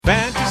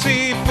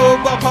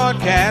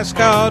podcast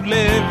called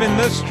Living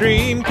the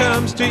Stream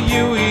comes to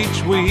you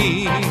each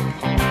week.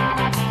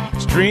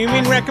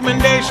 Streaming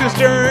recommendations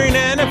during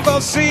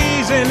NFL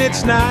season,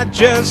 it's not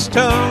just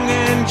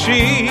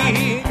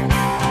tongue-in-cheek.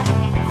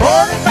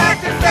 Quarterback,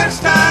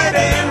 defense, tight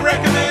end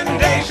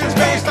recommendations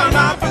based on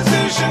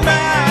opposition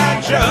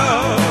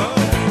matchup.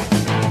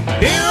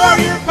 Here are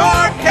your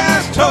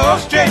podcast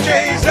hosts,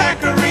 JJ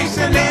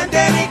Zacharyson and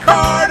Danny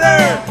Carter,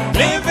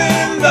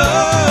 living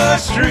the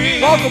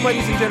stream. Welcome,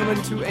 ladies and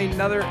gentlemen, to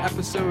another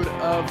episode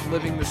of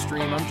Living the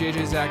Stream. I'm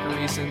JJ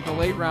Zacharyson, the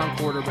late round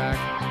quarterback,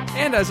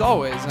 and as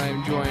always, I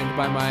am joined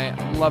by my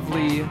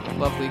lovely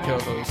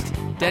co-host,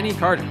 Danny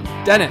Carter.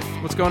 Dennis,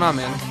 what's going on,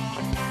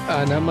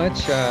 man? Not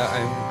much.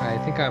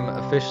 I think I'm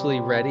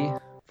officially ready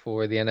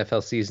for the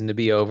NFL season to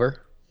be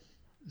over.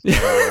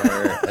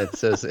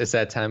 It's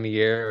that time of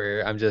year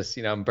where I'm just,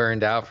 I'm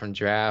burned out from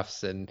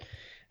drafts and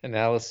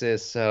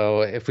analysis.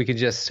 So if we could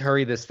just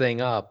hurry this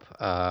thing up,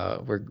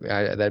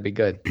 that'd be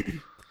good.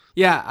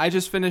 Yeah, I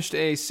just finished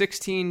a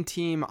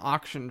 16-team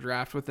auction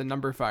draft with the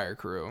Number Fire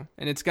crew,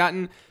 and it's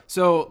gotten...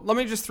 So let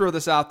me just throw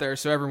this out there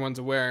so everyone's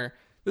aware.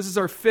 This is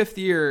our 5th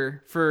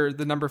year for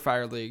the Number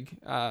Fire League.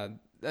 The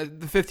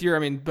 5th year, I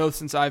mean, both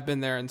since I've been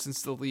there and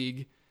since the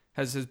league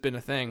has been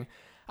a thing.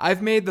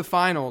 I've made the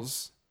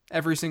finals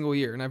every single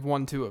year, and I've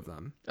won 2 of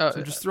them.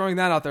 So just throwing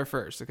that out there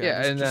first, okay?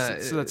 Yeah,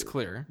 so that's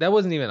clear. That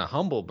wasn't even a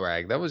humble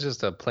brag. That was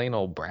just a plain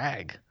old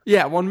brag.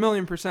 Yeah,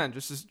 1,000,000%,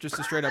 just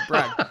a straight up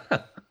brag.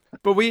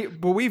 But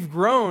we've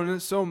grown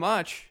so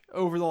much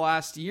over the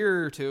last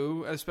year or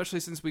two, especially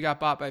since we got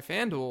bought by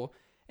FanDuel.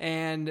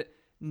 And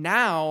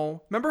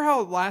now, remember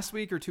how last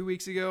week or 2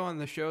 weeks ago on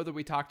the show that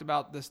we talked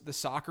about the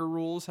soccer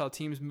rules, how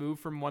teams move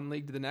from one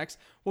league to the next?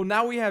 Well,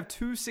 now we have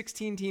 2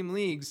 16-team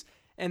leagues,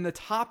 and the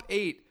top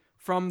 8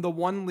 from the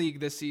one league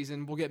this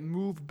season will get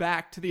moved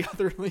back to the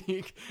other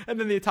league, and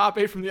then the top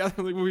 8 from the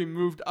other league will be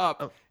moved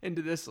up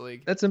into this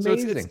league. That's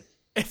amazing. So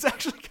it's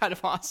actually kind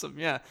of awesome,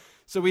 yeah.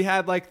 So we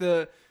had like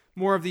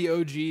more of the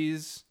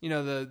OGs,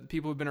 the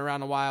people who've been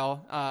around a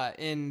while,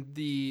 in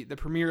the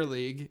Premier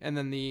League, and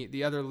then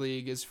the other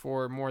league is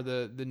for more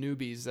the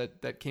newbies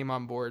that came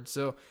on board.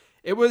 So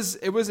it was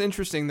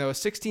interesting though. A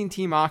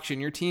 16-team auction,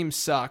 your team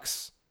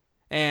sucks,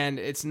 and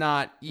it's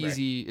not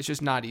easy. Right. It's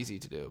just not easy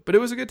to do. But it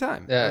was a good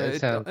time. Yeah,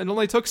 it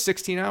only took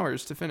 16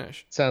 hours to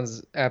finish.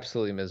 Sounds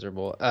absolutely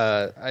miserable.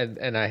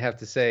 And I have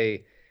to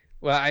say,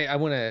 well, I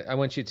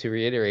want you to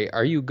reiterate.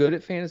 Are you good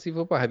at fantasy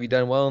football? Have you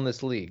done well in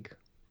this league?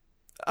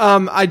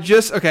 So I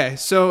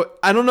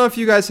don't know if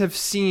you guys have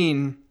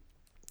seen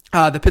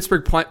the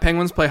Pittsburgh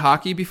Penguins play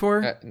hockey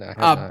before. No, I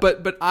have not.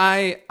 But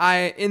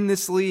I in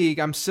this league,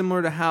 I'm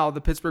similar to how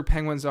the Pittsburgh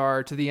Penguins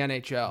are to the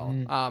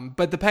NHL.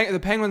 But the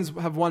Penguins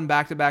have won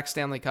back-to-back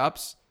Stanley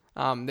Cups.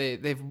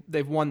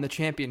 They've won the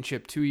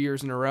championship 2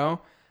 years in a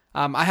row.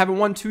 I haven't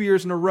won 2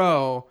 years in a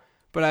row,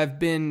 but I've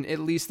been at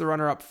least the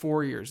runner-up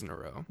 4 years in a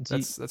row.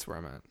 That's where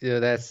I'm at. Yeah,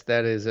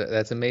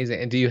 that's amazing.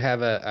 And do you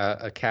have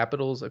a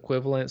Capitals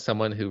equivalent?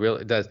 Someone who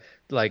really does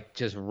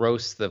just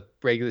roasts the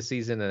regular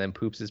season and then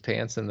poops his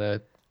pants in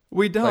the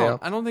We don't. playoff?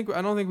 I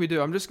don't think we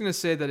do. I'm just gonna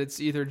say that it's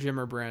either Jim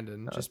or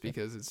Brandon, just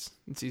because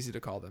it's easy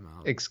to call them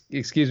out.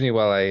 Excuse me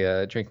while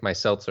I drink my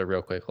seltzer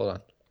real quick. Hold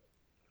on.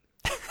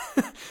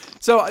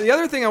 So the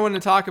other thing I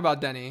wanted to talk about,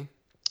 Denny,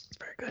 It's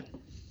very good.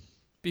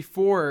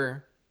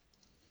 before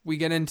we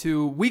get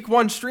into week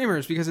 1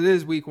 streamers, because it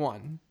is week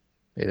 1.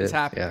 It's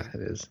happening. Yeah,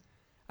 it is.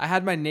 I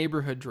had my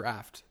neighborhood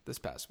draft this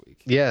past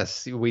week.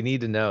 Yes, we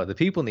need to know. The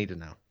people need to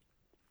know.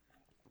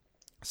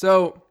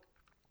 So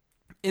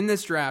in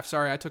this draft,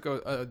 sorry, I took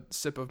a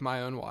sip of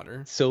my own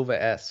water.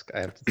 Silva-esque, I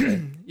have to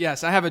say.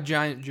 Yes, I have a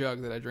giant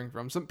jug that I drink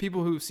from. Some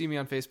people who see me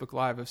on Facebook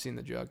Live have seen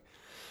the jug.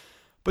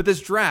 But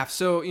this draft,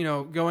 so,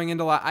 going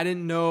into I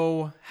didn't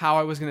know how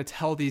I was going to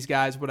tell these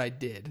guys what I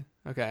did,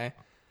 okay?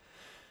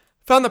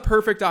 Found the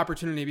perfect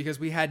opportunity because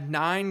we had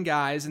 9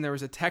 guys and there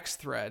was a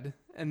text thread,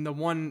 and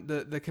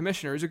the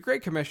commissioner is a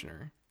great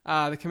commissioner.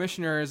 The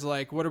commissioner is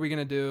like, what are we going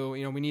to do?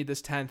 We need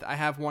this 10th. I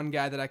have one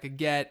guy that I could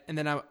get. And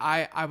then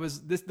I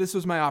was, this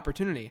was my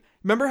opportunity.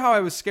 Remember how I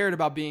was scared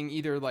about being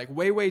either like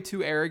way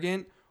too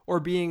arrogant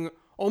or being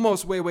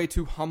almost way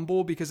too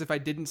humble, because if I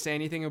didn't say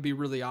anything, it would be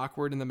really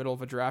awkward in the middle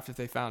of a draft if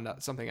they found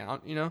out something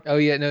out, Oh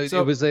yeah, no,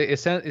 so,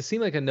 it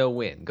seemed like a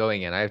no-win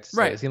going in. I have to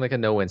say, right. It seemed like a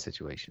no-win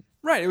situation.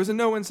 Right, it was a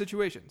no-win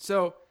situation.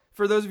 So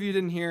for those of you who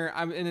didn't hear,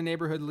 I'm in a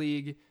neighborhood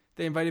league.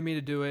 They invited me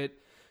to do it.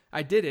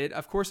 I did it.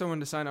 Of course I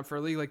wanted to sign up for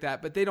a league like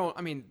that, but they don't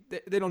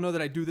know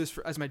that I do this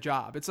as my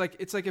job. It's like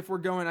if we're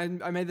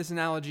going, I made this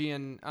analogy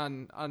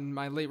on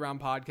my late round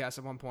podcast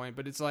at one point,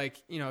 but it's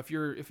like, if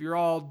you're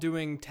all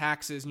doing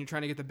taxes and you're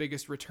trying to get the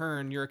biggest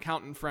return, your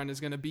accountant friend is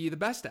going to be the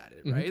best at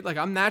it, right? Mm-hmm. Like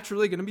I'm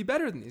naturally going to be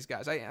better than these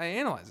guys. I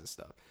analyze this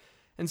stuff.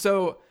 And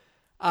so,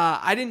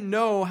 I didn't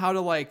know how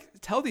to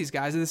tell these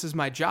guys that this is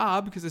my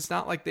job, because it's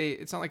not like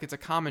it's a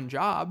common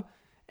job.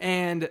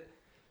 And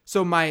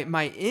so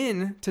my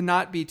in to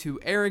not be too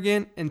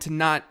arrogant and to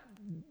not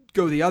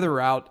go the other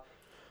route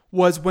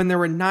was when there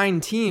were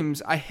 9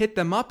 teams, I hit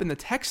them up in the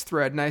text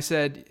thread and I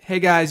said, hey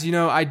guys,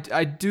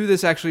 I do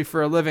this actually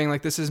for a living.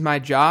 Like, this is my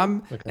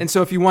job. Okay. And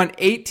so if you want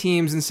 8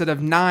 teams instead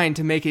of 9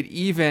 to make it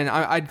even,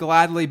 I'd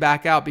gladly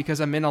back out because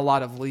I'm in a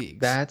lot of leagues.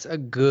 That's a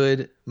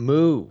good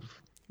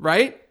move.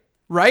 Right?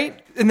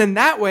 And then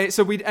that way,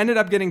 so we ended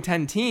up getting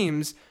 10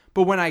 teams,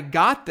 but when I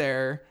got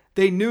there,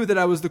 they knew that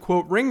I was the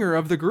quote ringer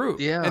of the group.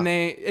 Yeah. And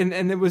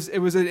it was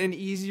an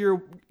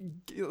easier,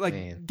 like,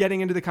 Man. Getting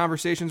into the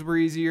conversations were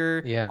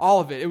easier. Yeah. All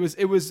of it. It was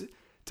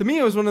to me,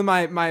 it was one of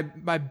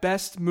my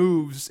best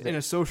moves in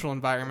a social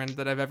environment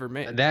that I've ever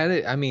made.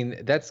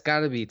 That's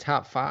got to be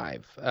top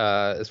 5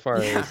 as far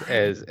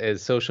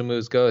as social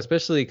moves go,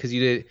 especially because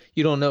you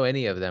don't know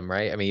any of them,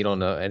 right? I mean, you don't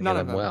know any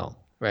of them well,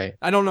 right?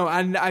 I don't know.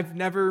 I've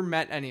never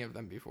met any of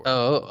them before.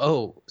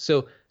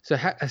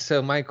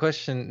 So my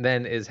question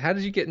then is, how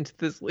did you get into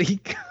this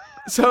league?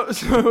 So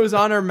it was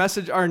on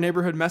our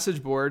neighborhood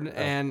message board,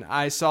 and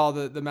I saw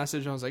the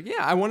message, and I was like,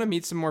 yeah, I want to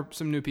meet some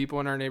new people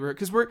in our neighborhood,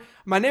 because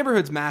my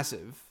neighborhood's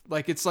massive.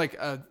 Like, it's like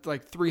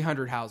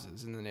 300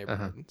 houses in the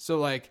neighborhood. Uh-huh.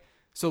 So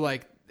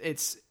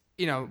it's,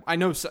 I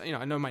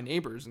know my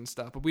neighbors and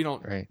stuff, but we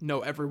don't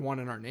know everyone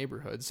in our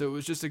neighborhood. So it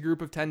was just a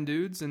group of 10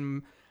 dudes,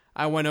 and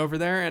I went over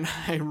there and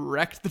I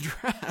wrecked the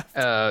draft.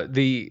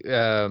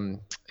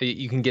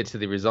 You can get to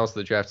the results of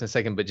the draft in a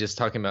second, but just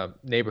talking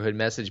about neighborhood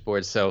message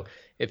boards. So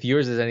if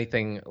yours is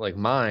anything like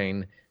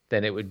mine,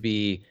 then it would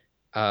be,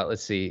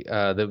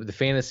 the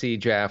fantasy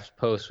draft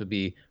post would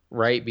be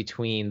right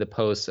between the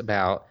posts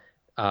about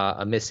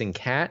a missing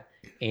cat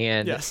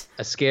and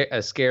a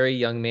scary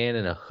young man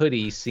in a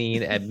hoodie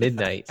seen at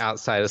midnight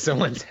outside of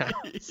someone's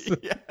house.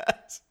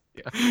 Yes.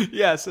 Yeah.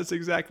 Yes, that's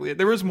exactly it.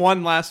 There was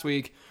one last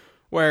week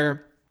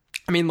where,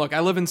 I mean, look, I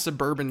live in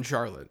suburban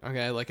Charlotte,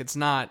 okay? Like, it's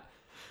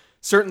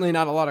certainly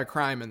not a lot of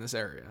crime in this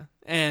area.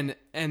 And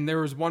there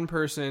was one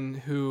person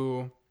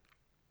who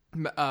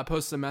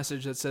posted a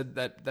message that said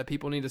that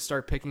people need to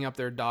start picking up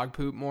their dog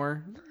poop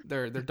more,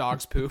 their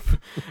dog's poop.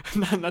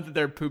 not that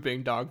they're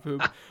pooping dog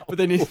poop, but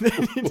they need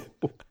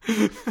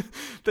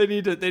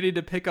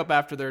to pick up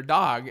after their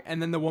dog.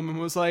 And then the woman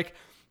was like,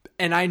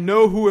 and I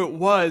know who it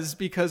was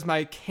because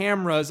my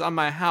cameras on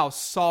my house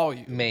saw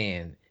you.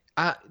 Man,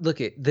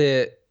 look at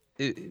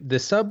the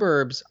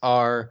suburbs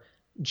are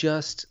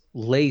just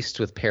laced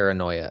with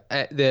paranoia.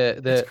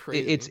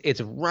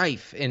 It's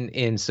rife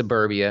in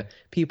suburbia.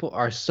 People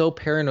are so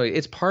paranoid.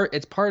 It's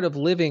part of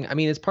living. I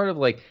mean, it's part of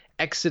like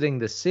exiting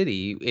the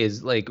city,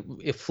 is like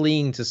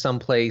fleeing to some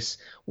place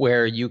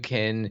where you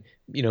can,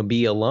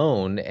 be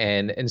alone,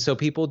 and so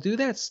people do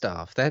that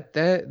stuff.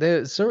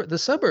 The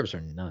suburbs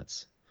are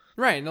nuts.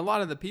 Right, and a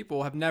lot of the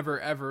people have never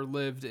ever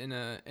lived in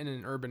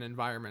an urban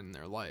environment in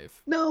their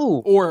life.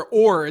 No,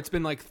 or it's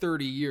been like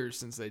 30 years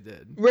since they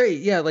did. Right,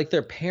 yeah, like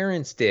their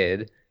parents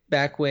did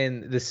back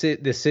when the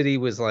city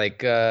was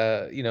like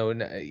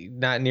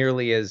not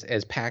nearly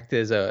as packed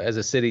as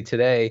a city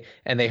today,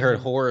 and they heard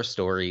horror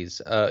stories,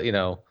 of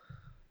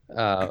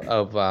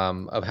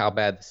how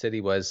bad the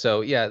city was. So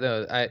yeah,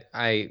 no,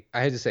 I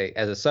had to say,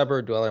 as a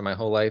suburb dweller my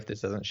whole life,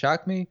 this doesn't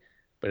shock me,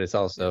 but it's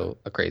also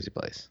a crazy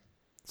place.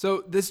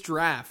 So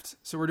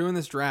we're doing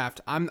this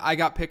draft. I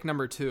got pick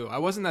number 2. I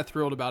wasn't that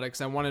thrilled about it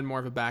because I wanted more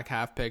of a back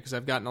half pick, because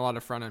I've gotten a lot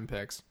of front end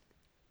picks.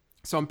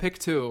 So I'm pick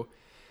 2,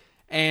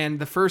 and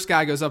the first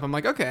guy goes up. I'm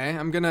like, okay,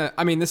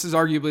 this is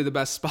arguably the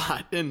best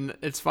spot, and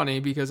it's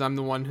funny because I'm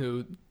the one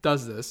who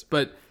does this.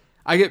 But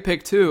I get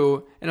pick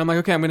 2, and I'm like,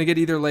 okay, I'm gonna get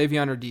either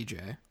Le'Veon or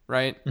DJ,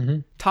 right? Mm-hmm.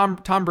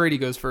 Tom Brady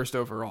goes first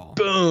overall.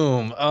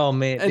 Boom! Oh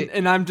man!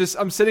 And I'm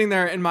sitting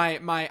there, and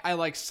I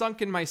like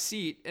sunk in my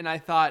seat, and I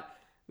thought,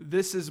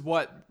 This is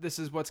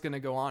what's going to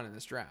go on in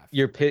this draft.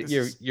 Your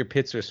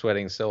pits are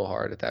sweating so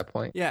hard at that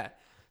point. Yeah.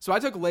 So I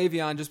took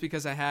Le'Veon just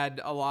because I had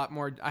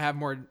I have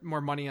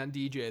more money on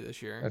DJ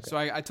this year. Okay. So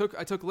I took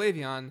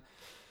Le'Veon,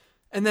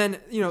 and then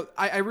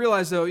I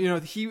realized though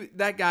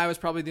that guy was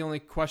probably the only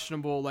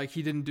questionable. Like,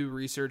 he didn't do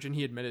research, and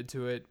he admitted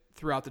to it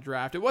throughout the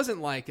draft. It wasn't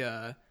like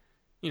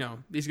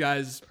these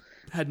guys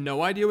had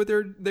no idea what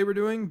they were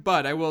doing.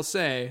 But I will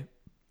say,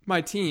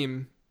 my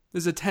team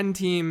is a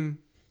 10-team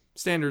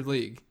standard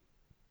league.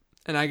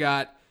 And I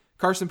got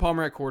Carson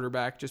Palmer at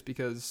quarterback just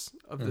because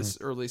of this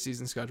early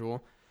season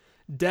schedule.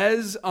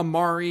 Dez,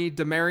 Amari,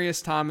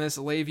 Demaryius Thomas,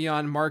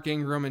 Le'Veon, Mark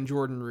Ingram, and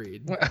Jordan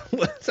Reed.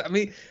 I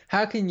mean,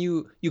 how can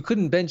you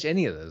couldn't bench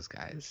any of those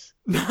guys?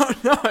 No,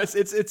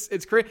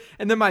 it's crazy.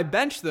 And then my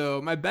bench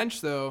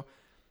though,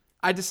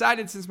 I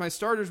decided, since my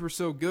starters were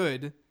so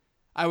good,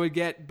 I would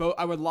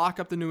lock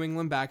up the New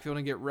England backfield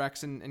and get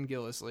Rex and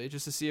Gillislee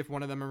just to see if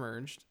one of them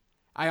emerged.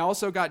 I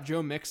also got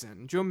Joe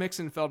Mixon. Joe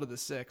Mixon fell to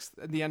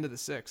at the end of the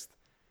 6th.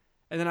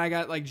 And then I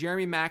got like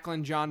Jeremy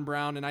Maclin, John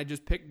Brown, and I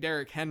just picked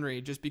Derrick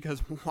Henry just because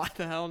why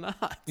the hell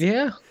not?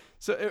 Yeah.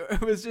 So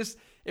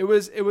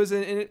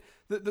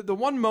the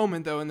one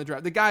moment though in the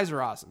draft, the guys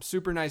are awesome.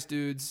 Super nice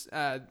dudes.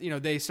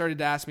 They started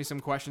to ask me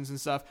some questions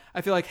and stuff. I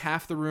feel like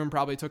half the room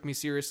probably took me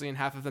seriously and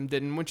half of them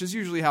didn't, which is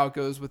usually how it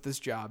goes with this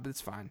job. It's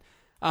fine.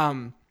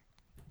 But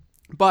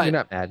You're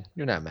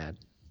not mad.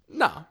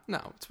 No,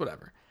 it's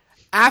whatever.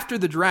 after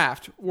the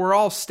draft, we're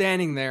all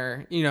standing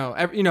there.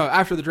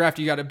 After the draft,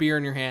 you got a beer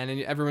in your hand,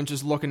 and everyone's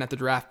just looking at the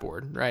draft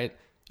board, right?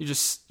 You're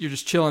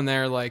just chilling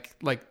there, like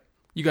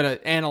you got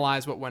to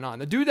analyze what went on.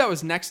 The dude that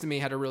was next to me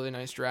had a really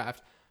nice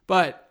draft,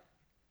 but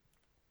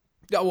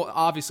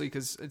obviously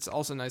because it's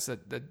also nice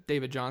that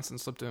David Johnson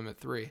slipped to him at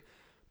 3,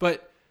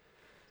 but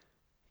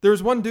there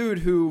was one dude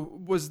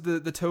who was the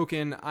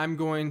token I'm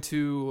going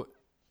to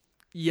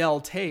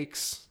yell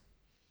takes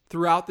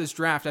throughout this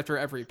draft after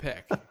every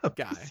pick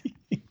guy.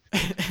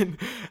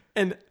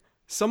 and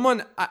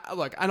someone,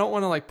 I don't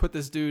want to like put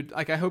this dude,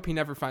 like I hope he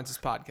never finds this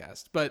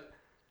podcast, but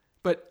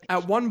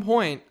at one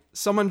point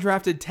someone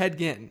drafted Ted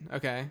Ginn.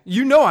 Okay.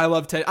 I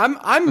love Ted.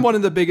 I'm one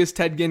of the biggest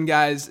Ted Ginn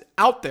guys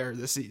out there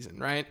this season,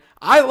 right?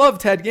 I love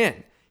Ted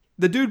Ginn.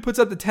 The dude puts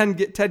up the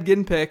Ted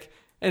Ginn pick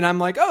and I'm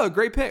like, oh,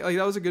 great pick. Like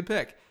that was a good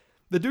pick.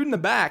 The dude in the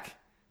back,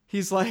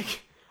 he's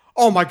like,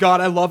 oh my God,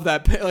 I love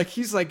that pick. Like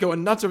he's like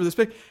going nuts over this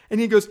pick. And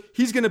he goes,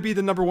 he's going to be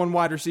the number 1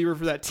 wide receiver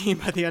for that team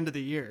by the end of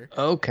the year.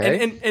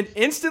 Okay. And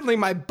instantly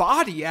my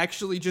body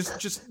actually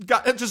just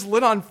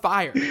lit on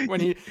fire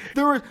when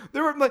there were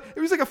like, it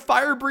was like a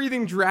fire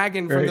breathing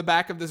dragon from the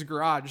back of this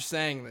garage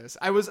saying this.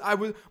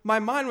 My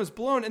mind was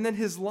blown. And then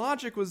his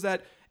logic was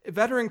that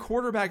veteran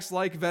quarterbacks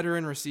like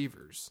veteran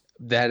receivers.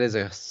 That is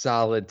a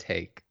solid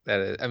take. That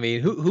is, I mean,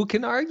 who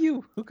can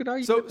argue? Who can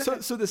argue?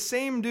 So the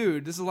same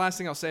dude. This is the last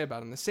thing I'll say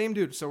about him. The same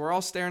dude. So we're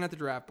all staring at the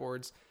draft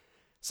boards.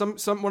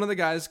 One of the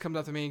guys comes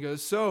up to me and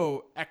goes,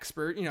 "So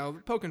expert,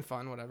 poking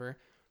fun, whatever.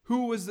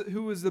 Who was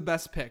the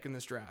best pick in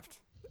this draft?"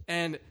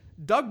 And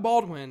Doug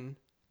Baldwin.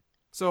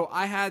 So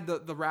I had the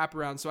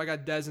wraparound. So I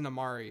got Dez and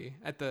Amari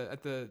at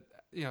the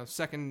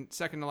second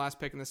to last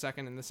pick in the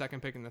second and the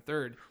second pick in the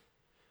third.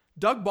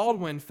 Doug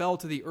Baldwin fell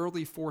to the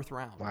early 4th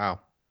round.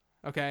 Wow.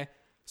 Okay.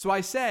 So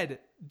I said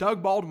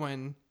Doug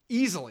Baldwin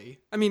easily.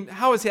 I mean,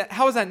 how is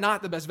that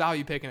not the best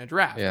value pick in a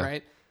draft,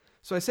 right?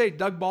 So I say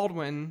Doug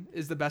Baldwin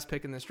is the best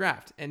pick in this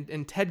draft.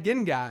 And Ted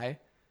Ginn guy,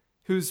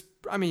 who's,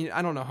 I mean,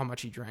 I don't know how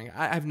much he drank.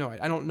 I have no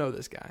idea. I don't know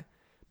this guy.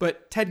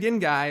 But Ted Ginn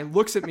guy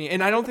looks at me,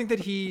 and I don't think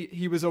that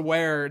he was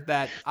aware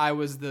that I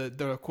was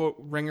the quote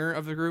ringer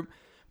of the group.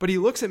 But he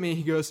looks at me and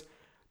he goes,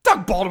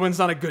 Doug Baldwin's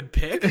not a good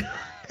pick.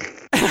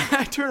 And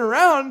I turn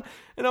around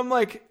and I'm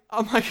like,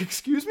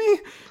 excuse me?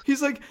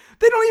 He's like,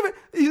 they don't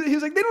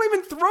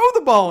even throw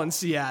the ball in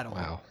Seattle.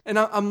 Wow. And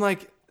I'm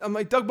like,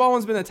 Doug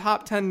Baldwin's been a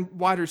top 10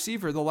 wide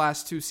receiver the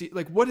last 2 seasons.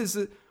 Like, what is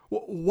it?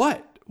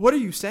 What are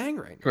you saying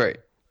right now? Right.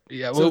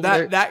 Yeah. So Well,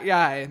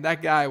 that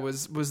guy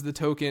was the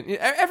token.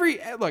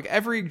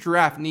 Every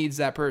draft needs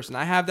that person.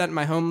 I have that in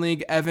my home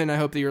league. Evan, I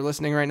hope that you're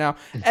listening right now.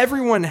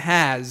 Everyone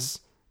has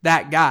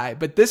that guy,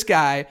 but this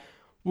guy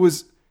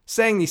was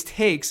saying these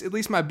takes. At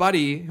least my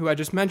buddy who I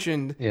just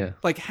mentioned,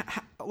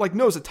 like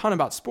knows a ton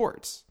about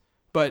sports,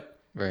 but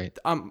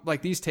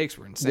like these takes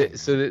were insane.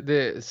 So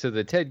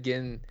the Ted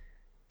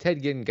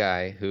Ginn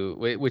guy,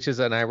 which is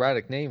an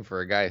ironic name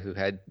for a guy who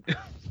had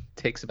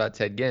takes about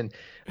Ted Ginn.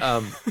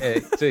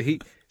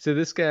 So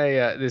this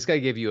guy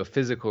gave you a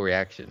physical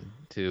reaction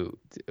to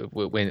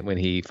when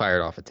he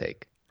fired off a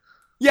take.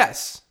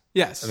 Yes.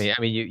 I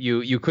mean,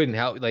 you couldn't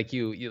help, like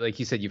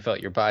you said, you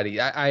felt your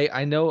body.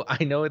 I know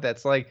what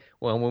that's like.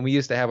 Well, when we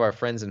used to have our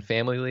friends and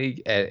family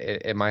league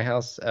at my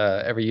house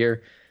every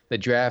year, the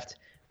draft,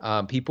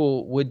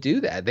 people would do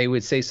that. They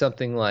would say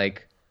something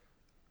like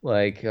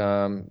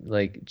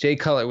Jay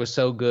Cutler was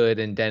so good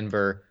in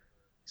Denver,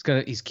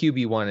 he's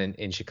QB1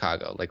 in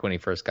Chicago, like when he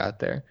first got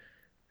there. And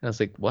I was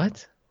like,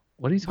 what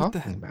are you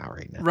talking about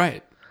right now?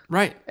 Right.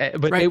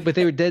 But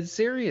they were dead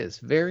serious,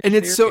 very. And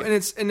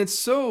serious. it's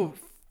so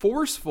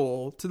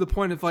forceful to the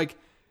point of like,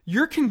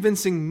 you're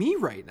convincing me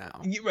right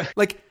now.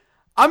 Like,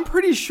 I'm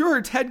pretty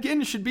sure Ted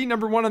Ginn should be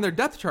number 1 on their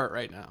depth chart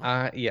right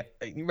now. Yeah,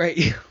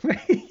 right.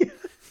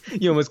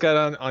 You almost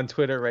got on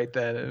Twitter right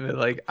then.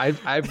 Like, I've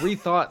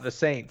rethought the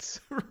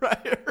Saints.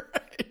 Right.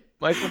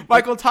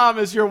 Michael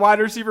Thomas, your wide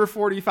receiver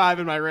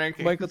 45 in my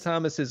ranking. Michael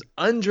Thomas is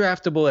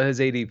undraftable at his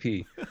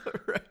ADP.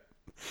 Right.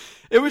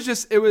 It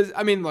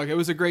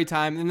was a great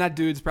time. And that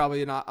dude's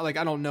probably not, like,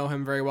 I don't know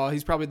him very well.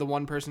 He's probably the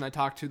one person I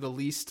talked to the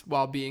least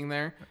while being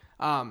there.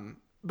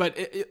 But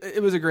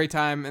it was a great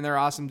time, and they're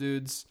awesome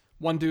dudes.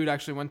 One dude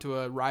actually went to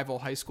a rival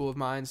high school of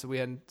mine, so we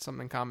had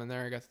something in common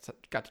there. I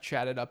got to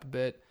chat it up a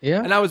bit.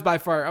 Yeah. And I was by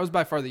far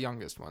the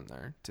youngest one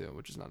there too,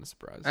 which is not a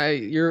surprise.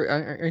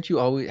 Aren't you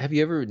always? Have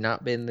you ever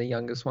not been the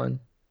youngest one?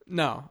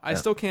 No, I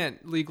still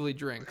can't legally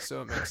drink,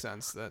 so it makes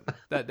sense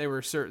that they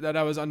were that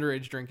I was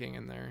underage drinking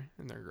in their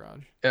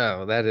garage.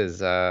 Oh, that is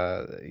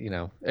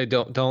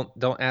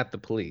don't at the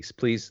police,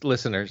 please,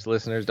 listeners,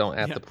 don't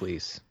at the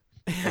police.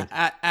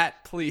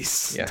 at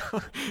police. Yeah.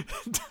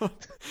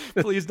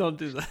 Please don't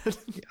do that.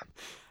 Yeah.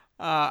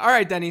 All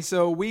right, Denny.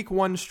 So week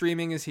 1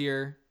 streaming is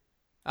here.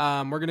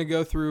 We're gonna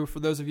go through, for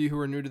those of you who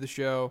are new to the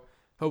show,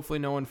 hopefully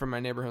no one from my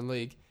neighborhood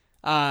league.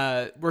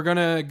 We're going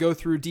to go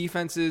through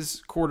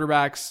defenses,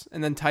 quarterbacks,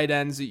 and then tight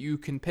ends that you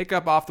can pick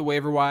up off the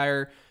waiver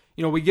wire.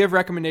 we give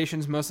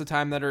recommendations most of the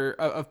time that are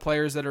of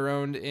players that are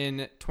owned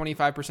in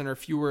 25% or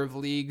fewer of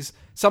leagues,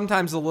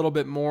 sometimes a little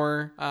bit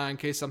more in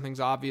case something's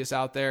obvious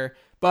out there.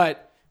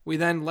 But we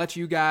then let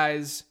you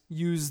guys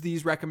use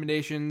these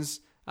recommendations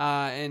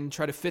and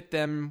try to fit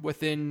them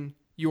within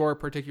your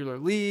particular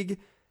league.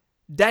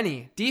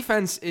 Denny,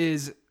 defense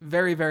is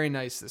very, very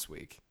nice this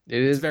week.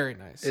 It's very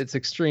nice. It's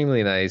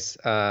extremely nice.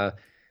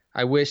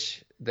 I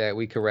wish that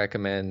we could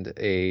recommend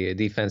a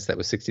defense that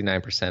was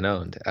 69%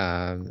 owned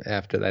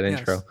after that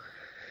intro.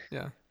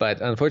 Yeah.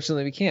 But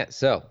unfortunately we can't.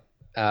 So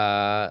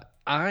I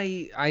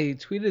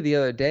tweeted the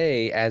other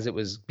day as it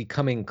was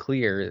becoming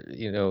clear,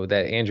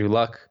 that Andrew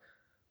Luck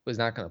was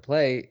not going to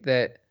play,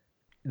 that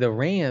the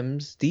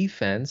Rams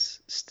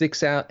defense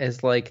sticks out as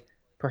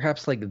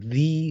perhaps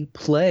the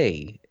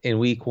play in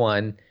week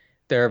 1.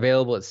 They're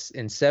available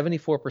in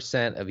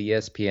 74% of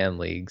ESPN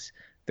leagues.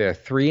 They're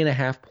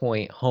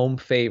 3.5-point home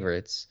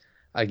favorites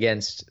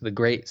against the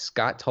great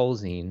Scott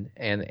Tolzien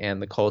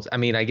and the Colts. I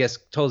mean, I guess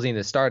Tolzien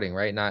is starting,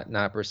 right? Not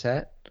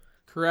Brissett?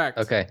 Correct.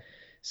 Okay.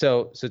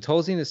 So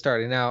Tolzien is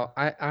starting. Now,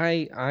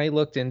 I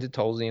looked into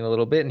Tolzien a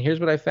little bit, and here's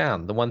what I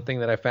found. The one thing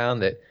that I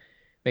found that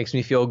makes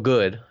me feel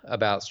good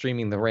about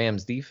streaming the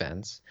Rams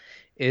defense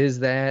is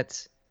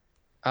that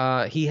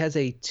he has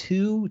a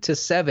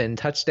 2-7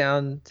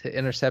 touchdown to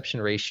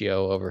interception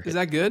ratio over his. Is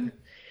that good?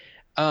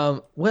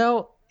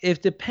 Well,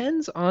 it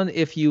depends on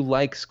if you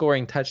like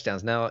scoring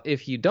touchdowns. Now,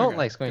 if you don't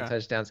like scoring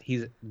touchdowns,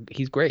 he's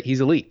great. He's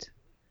elite,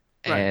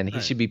 and he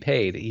should be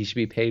paid. He should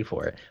be paid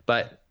for it.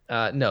 But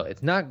no,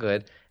 it's not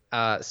good.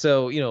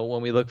 So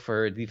when we look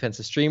for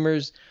defensive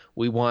streamers,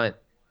 we want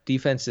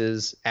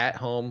defenses at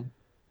home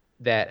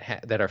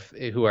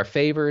who are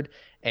favored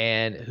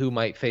and who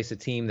might face a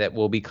team that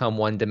will become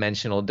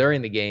one-dimensional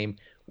during the game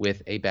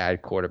with a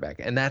bad quarterback.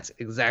 And that's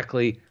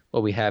exactly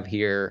what we have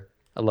here.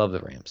 I love the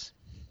Rams.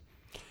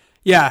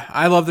 Yeah,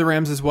 I love the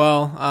Rams as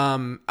well.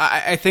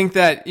 I think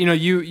that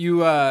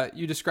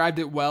you described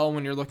it well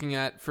when you're looking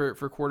at for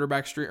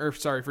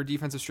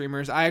defensive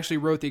streamers. I actually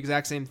wrote the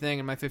exact same thing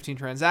in my 15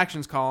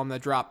 transactions column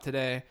that dropped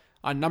today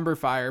on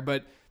NumberFire.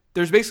 But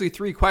there's basically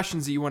 3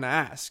 questions that you want to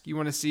ask. You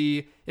want to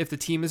see if the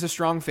team is a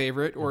strong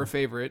favorite or a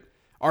favorite.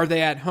 Are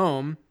they at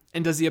home?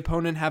 And does the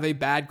opponent have a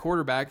bad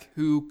quarterback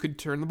who could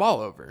turn the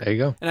ball over? There you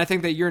go. And I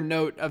think that your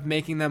note of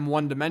making them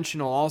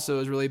one-dimensional also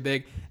is really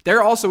big.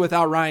 They're also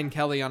without Ryan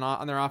Kelly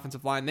on their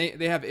offensive line.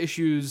 They have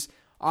issues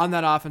on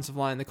that offensive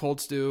line, the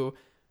Colts do.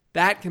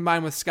 That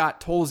combined with Scott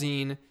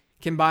Tolzien,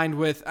 combined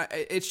with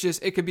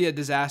it could be a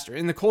disaster.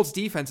 And the Colts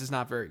defense is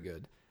not very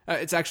good.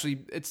 It's actually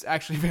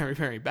very,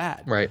 very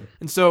bad. Right.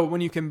 And so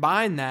when you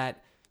combine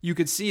that, you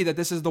could see that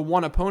this is the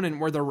one opponent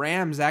where the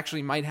Rams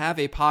actually might have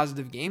a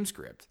positive game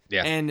script.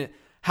 Yeah. And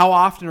how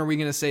often are we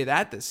going to say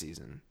that this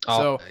season?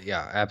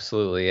 Yeah,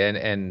 absolutely.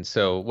 And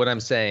so what I'm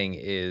saying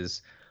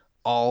is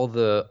all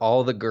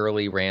the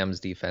girly Rams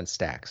defense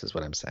stacks is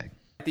what I'm saying.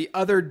 The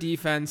other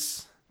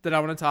defense that I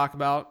want to talk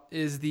about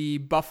is the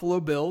Buffalo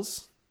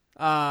Bills.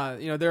 There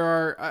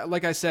are,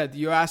 like I said,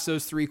 you asked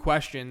those 3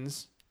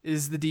 questions.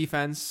 Is the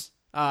defense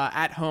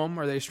at home?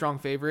 Are they a strong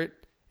favorite?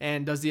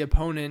 And does the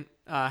opponent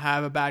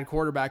have a bad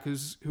quarterback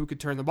who could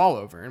turn the ball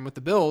over? And with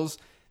the Bills,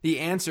 the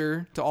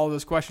answer to all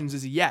those questions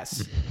is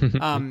yes.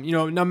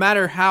 No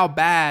matter how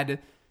bad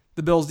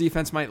the Bills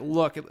defense might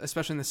look,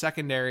 especially in the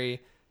secondary,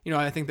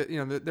 I think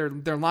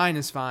that their line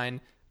is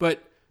fine.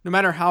 But no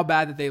matter how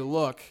bad that they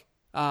look,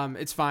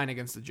 it's fine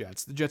against the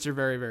Jets. The Jets are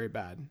very, very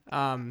bad.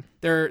 The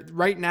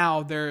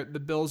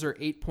Bills are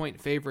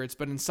 8-point favorites,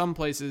 but in some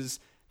places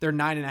they're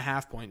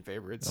 9.5-point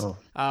favorites,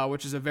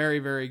 which is a very,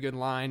 very good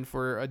line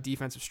for a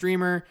defensive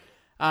streamer.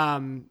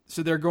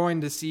 So they're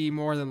going to see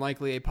more than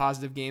likely a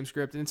positive game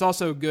script. And it's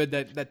also good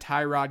that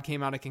Tyrod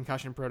came out of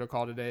concussion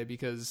protocol today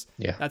because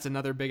that's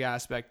another big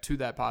aspect to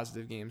that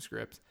positive game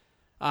script.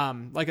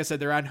 Like I said,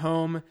 they're at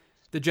home.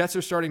 The Jets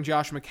are starting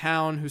Josh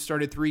McCown, who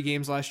started 3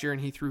 games last year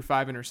and he threw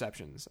 5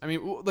 interceptions. I mean,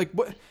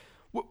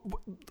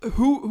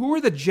 who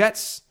are the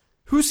Jets?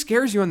 Who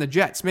scares you on the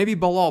Jets? Maybe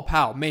Bilal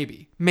Powell,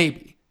 maybe.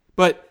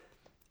 But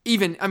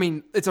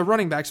it's a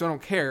running back, so I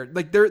don't care.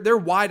 Like their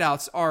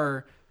wideouts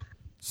are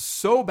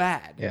so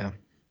bad. Yeah.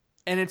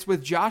 And it's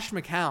with Josh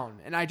McCown,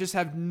 and I just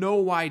have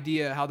no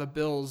idea how the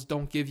Bills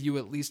don't give you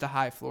at least a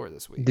high floor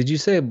this week. Did you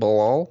say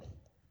Bilal?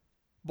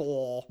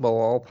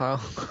 Bilal Powell.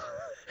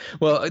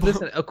 Well,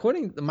 listen,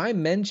 according to my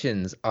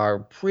mentions are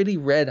pretty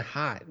red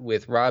hot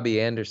with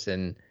Robbie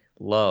Anderson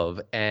love.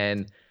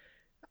 And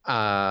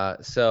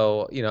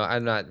so,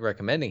 I'm not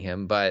recommending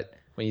him, but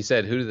when you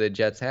said who do the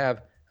Jets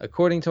have,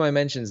 according to my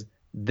mentions,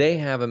 they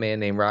have a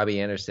man named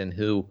Robbie Anderson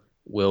who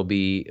will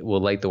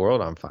light the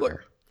world on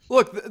fire.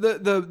 Look,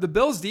 the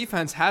Bills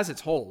defense has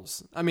its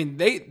holes. I mean,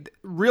 they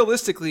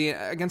realistically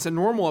against a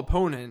normal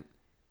opponent,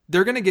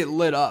 they're going to get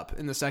lit up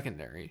in the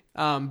secondary.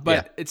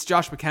 It's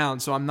Josh McCown,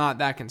 so I'm not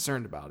that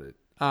concerned about it.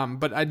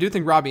 But I do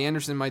think Robbie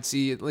Anderson might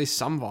see at least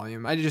some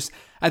volume.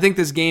 I think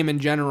this game in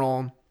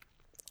general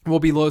will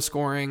be low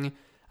scoring.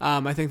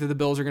 I think that the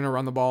Bills are going to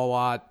run the ball a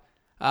lot.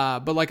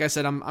 But like I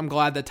said, I'm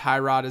glad that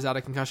Tyrod is out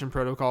of concussion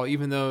protocol,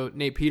 even though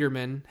Nate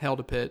Peterman held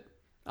a pit.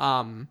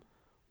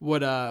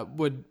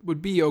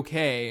 would be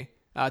okay.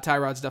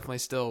 Tyrod's definitely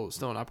still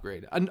an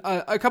upgrade.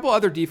 A couple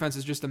other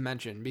defenses just to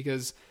mention,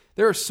 because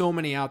there are so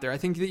many out there. I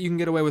think that you can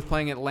get away with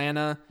playing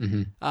Atlanta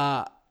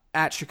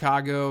at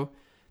Chicago.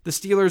 The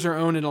Steelers are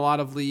owned in a lot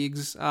of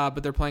leagues,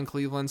 but they're playing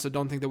Cleveland, so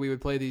don't think that we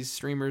would play these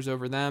streamers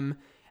over them.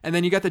 And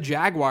then you got the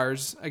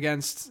Jaguars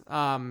against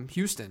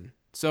Houston.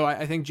 So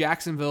I think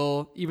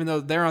Jacksonville, even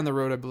though they're on the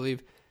road, I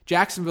believe,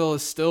 Jacksonville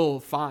is still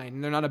fine.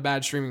 They're not a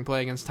bad streaming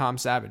play against Tom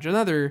Savage,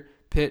 another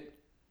Pitt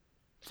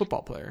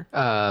football player.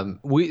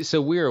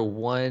 We are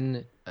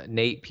one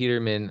Nate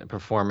Peterman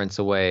performance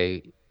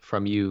away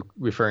from you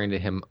referring to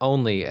him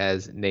only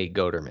as Nate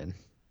Goderman.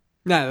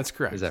 No, that's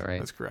correct. Is that right?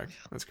 That's correct.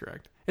 That's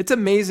correct. It's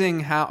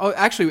amazing how. Oh,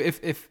 actually,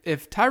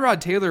 if Tyrod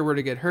Taylor were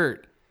to get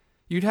hurt,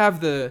 you'd have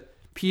the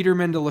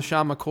Peterman to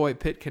LaShawn McCoy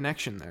Pitt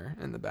connection there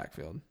in the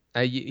backfield.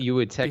 You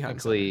would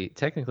technically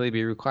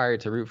be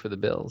required to root for the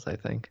Bills, I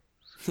think.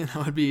 That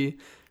would be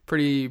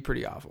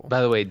pretty awful.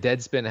 By the way,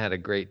 Deadspin had a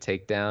great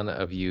takedown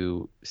of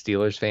you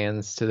Steelers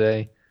fans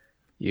today.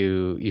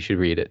 You should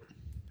read it.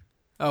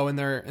 Oh, in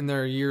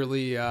their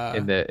yearly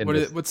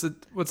what's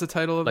the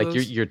title of like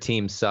those? your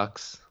team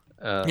sucks.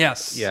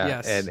 Yes. Yeah.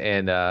 Yes.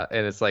 And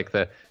it's like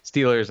the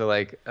Steelers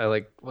are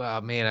like,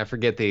 wow, man, I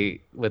forget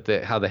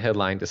how the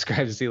headline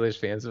describes Steelers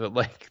fans, but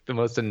like the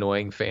most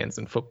annoying fans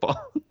in football.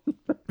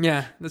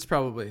 Yeah, that's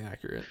probably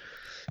accurate.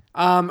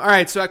 All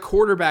right, so at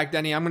quarterback,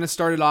 Denny, I'm going to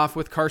start it off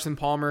with Carson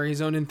Palmer.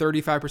 He's owned in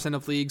 35%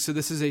 of leagues, so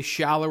this is a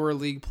shallower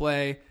league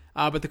play.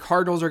 But the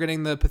Cardinals are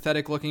getting the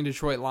pathetic-looking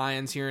Detroit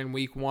Lions here in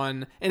Week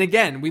 1. And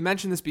again, we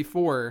mentioned this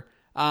before.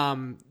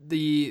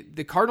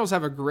 The Cardinals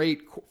have a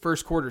great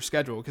first quarter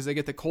schedule because they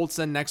get the Colts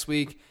then next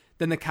week,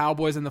 then the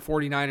Cowboys and the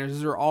 49ers.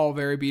 Those are all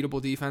very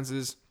beatable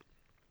defenses.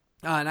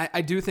 And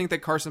I do think that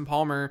Carson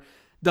Palmer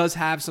does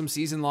have some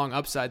season-long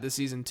upside this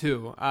season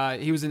too.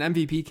 He was an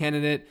MVP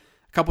candidate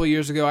a couple of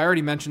years ago. I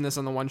already mentioned this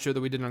on the one show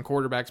that we did on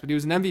quarterbacks, but he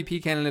was an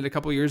MVP candidate a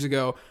couple of years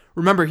ago.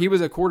 Remember, he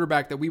was a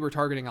quarterback that we were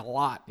targeting a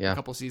lot a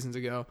couple seasons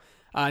ago.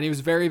 And he was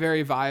very,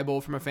 very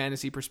viable from a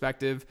fantasy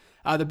perspective.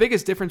 The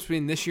biggest difference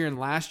between this year and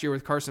last year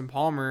with Carson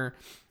Palmer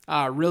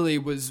really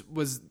was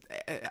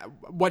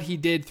what he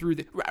did through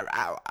the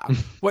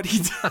what he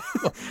did.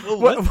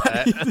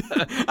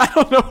 I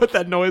don't know what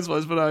that noise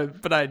was,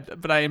 but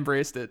I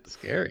embraced it.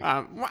 Scary.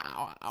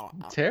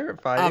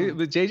 Terrified.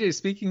 But JJ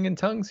speaking in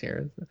tongues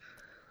here.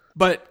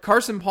 But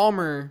Carson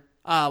Palmer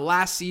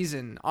last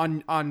season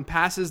on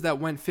passes that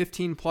went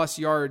 15 plus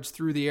yards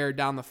through the air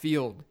down the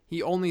field,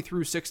 he only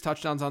threw 6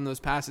 touchdowns on those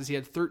passes. He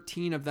had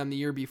 13 of them the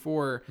year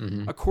before.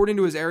 Mm-hmm. According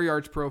to his air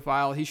yards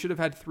profile, he should have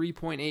had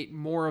 3.8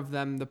 more of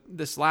them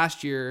this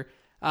last year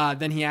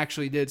than he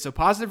actually did. So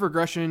positive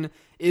regression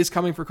is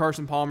coming for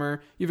Carson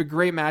Palmer. You have a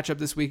great matchup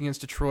this week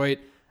against Detroit.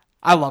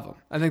 I love him.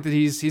 I think that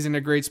he's in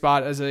a great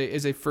spot as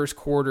a first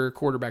quarter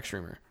quarterback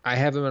streamer. I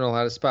have him in a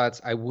lot of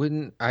spots. I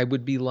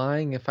would be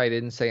lying if I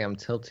didn't say I'm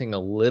tilting a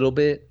little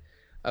bit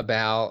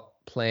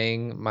about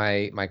playing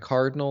my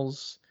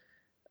Cardinals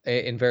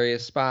in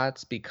various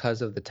spots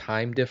because of the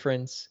time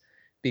difference.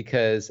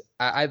 Because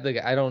I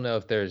don't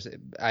know if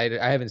I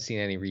haven't seen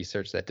any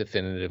research that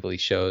definitively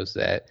shows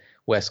that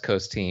West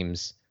Coast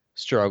teams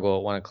struggle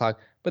at 1 o'clock,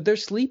 but they're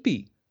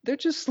sleepy. They're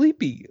just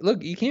sleepy.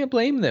 Look, you can't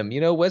blame them.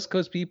 West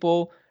Coast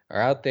people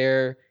are out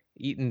there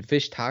eating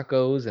fish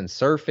tacos and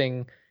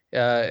surfing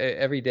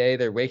every day.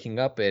 They're waking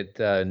up at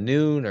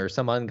noon or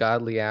some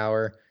ungodly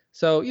hour.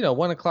 So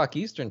 1 o'clock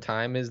Eastern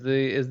time is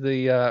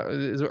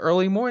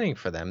early morning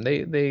for them.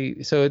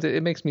 So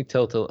it makes me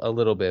tilt a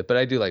little bit, but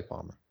I do like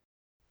Palmer.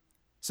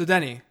 So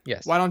Denny,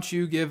 yes, why don't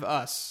you give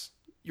us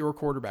your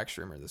quarterback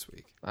streamer this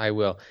week? I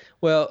will.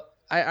 Well,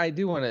 I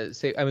do want to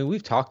say, I mean,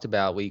 we've talked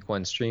about Week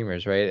 1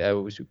 streamers, right?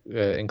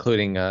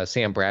 Including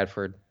Sam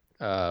Bradford.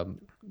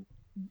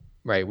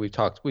 Right, we've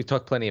talked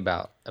plenty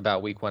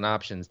about Week 1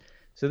 options.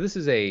 So this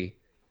is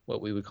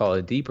what we would call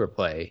a deeper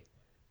play.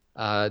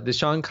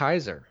 DeShone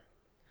Kizer,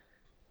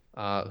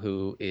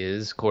 who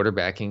is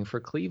quarterbacking for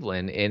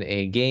Cleveland in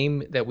a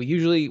game that we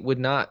usually would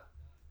not,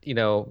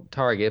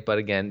 target, but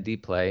again,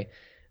 deep play.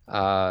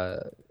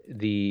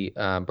 The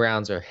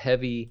Browns are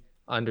heavy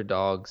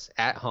underdogs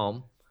at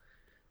home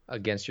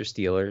against your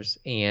Steelers,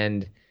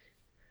 and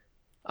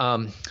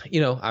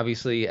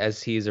obviously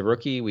as he's a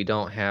rookie, we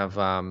don't have.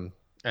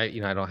 I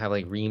don't have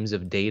like reams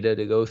of data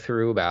to go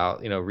through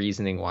about,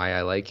 reasoning why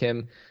I like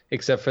him,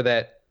 except for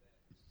that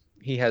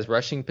he has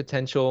rushing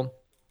potential,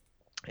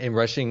 and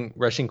rushing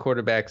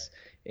quarterbacks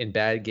in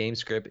bad game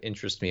script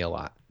interest me a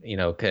lot,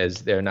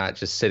 because they're not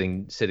just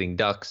sitting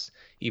ducks.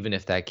 Even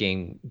if that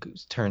game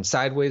turns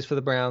sideways for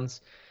the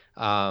Browns,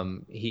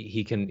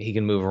 he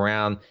can move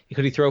around.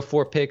 Could he throw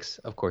 4 picks?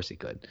 Of course he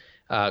could.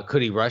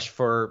 Could he rush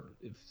for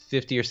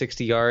 50 or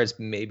 60 yards,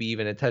 maybe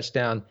even a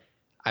touchdown?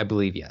 I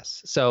believe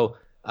yes. So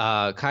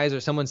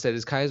Kizer, someone said,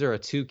 is Kizer a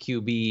 2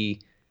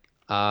 QB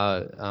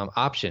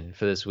option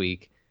for this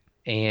week?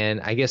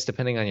 And I guess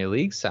depending on your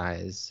league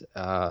size,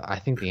 I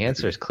think the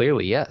answer is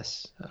clearly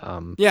yes.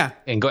 Yeah.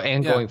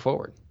 Going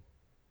forward.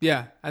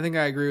 Yeah, I think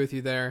I agree with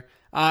you there.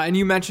 And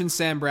you mentioned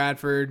Sam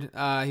Bradford.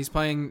 He's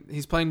playing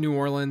New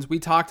Orleans. We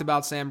talked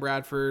about Sam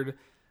Bradford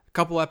a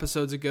couple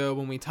episodes ago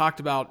when we talked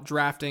about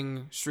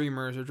drafting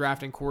streamers or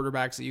drafting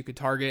quarterbacks that you could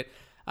target.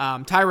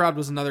 Tyrod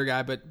was another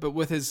guy, but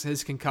with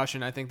his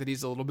concussion, I think that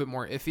he's a little bit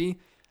more iffy.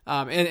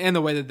 And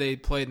the way that they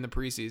played in the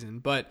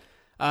preseason. But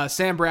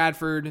Sam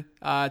Bradford,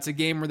 it's a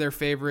game where they're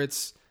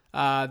favorites.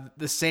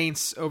 The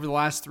Saints over the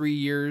last 3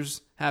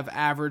 years have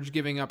averaged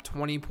giving up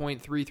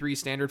 20.33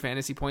 standard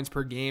fantasy points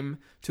per game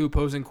to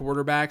opposing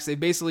quarterbacks. They've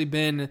basically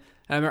been,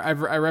 I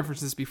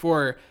referenced this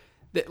before,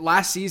 that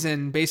last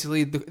season,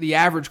 basically the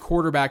average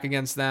quarterback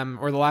against them,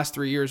 or the last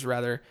 3 years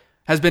rather,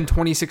 has been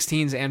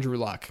 2016's Andrew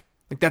Luck.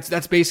 Like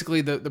that's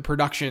basically the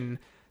production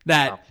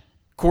that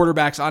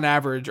quarterbacks on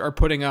average are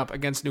putting up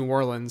against New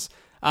Orleans.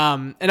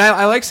 And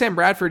I like Sam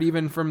Bradford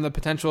even from the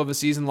potential of a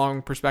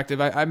season-long perspective.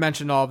 I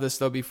mentioned all of this,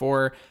 though,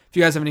 before. If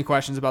you guys have any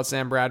questions about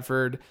Sam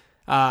Bradford,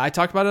 I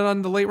talked about it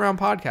on the Late Round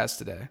podcast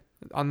today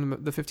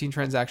on the 15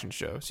 Transactions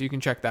show, so you can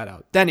check that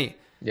out. Denny,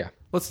 yeah,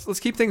 let's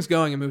keep things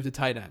going and move to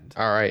tight end.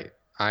 All right,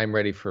 I'm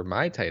ready for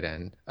my tight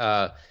end.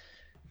 That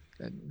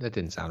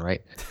didn't sound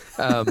right.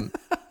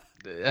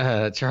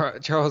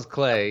 Charles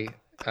Clay.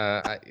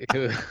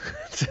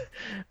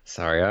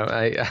 Sorry,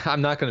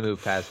 I'm not going to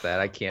move past that.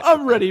 I can't.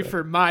 I'm ready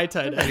for my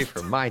tight end. Ready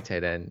for my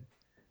tight end.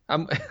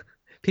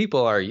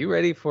 People, are you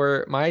ready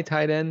for my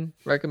tight end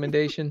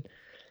recommendation?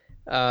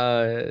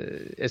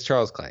 It's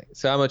Charles Clay.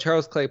 So I'm a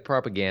Charles Clay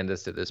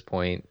propagandist at this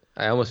point.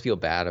 I almost feel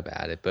bad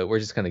about it, but we're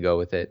just going to go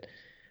with it.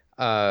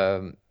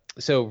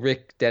 So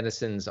Rick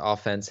Dennison's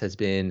offense has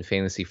been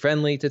fantasy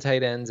friendly to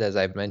tight ends, as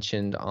I've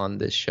mentioned on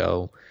this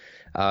show.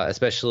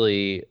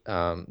 Especially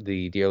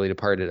the dearly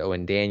departed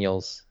Owen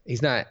Daniels.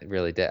 He's not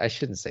really dead. I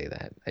shouldn't say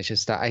that.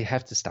 I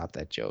have to stop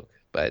that joke,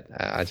 but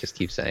I just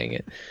keep saying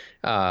it.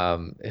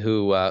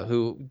 Who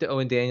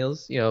Owen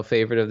Daniels,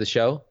 favorite of the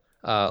show,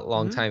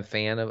 longtime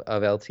fan of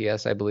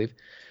LTS, I believe.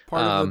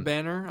 Part of the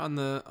banner on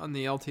the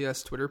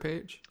LTS Twitter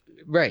page.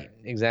 Right,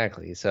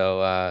 exactly. So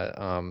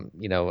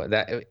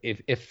that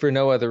if for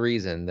no other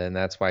reason, then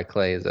that's why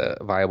Clay is a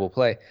viable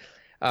play.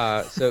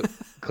 So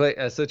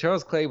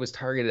Charles Clay was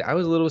targeted. I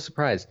was a little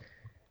surprised.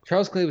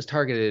 Charles Clay was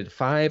targeted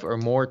 5 or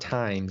more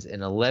times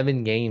in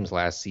 11 games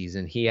last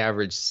season. He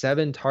averaged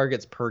 7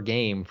 targets per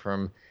game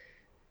from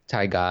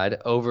Ty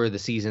God over the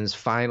season's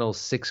final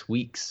 6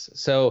 weeks.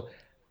 So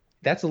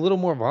that's a little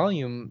more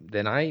volume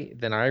than I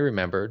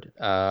remembered.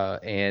 I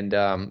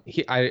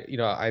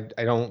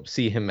don't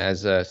see him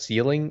as a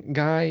ceiling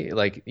guy,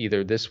 like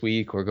either this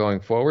week or going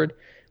forward,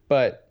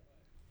 but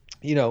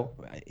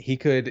he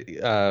could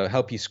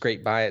help you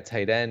scrape by at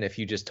tight end if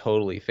you just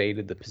totally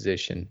faded the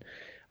position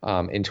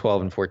in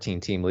 12 and 14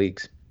 team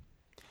leagues.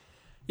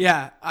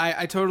 Yeah,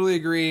 I totally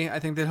agree. I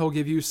think that he'll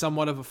give you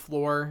somewhat of a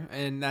floor,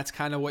 and that's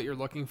kind of what you're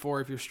looking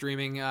for if you're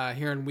streaming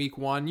here in week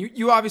 1.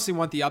 You obviously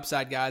want the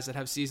upside guys that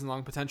have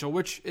season-long potential,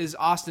 which is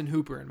Austin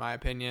Hooper, in my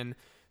opinion,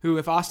 who,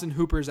 if Austin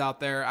Hooper's out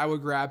there, I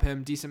would grab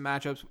him. Decent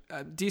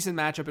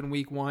matchup in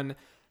week 1,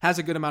 has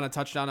a good amount of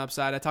touchdown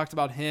upside. I talked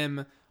about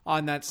him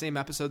on that same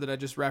episode that I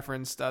just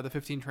referenced, the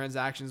 15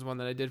 Transactions one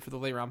that I did for the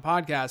Late Round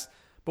podcast.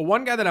 But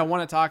one guy that I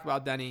want to talk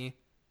about, Denny,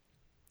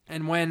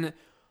 and when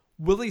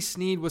Willie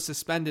Snead was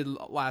suspended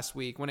last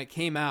week, when it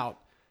came out,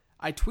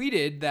 I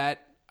tweeted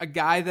that a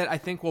guy that I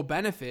think will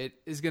benefit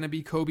is going to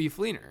be Coby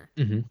Fleener.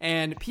 Mm-hmm.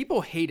 And people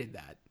hated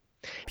that.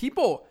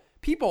 People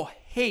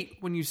hate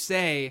when you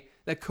say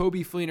that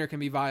Coby Fleener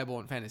can be viable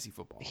in fantasy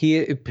football.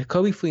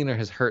 Coby Fleener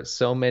has hurt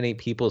so many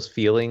people's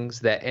feelings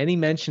that any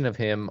mention of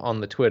him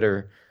on the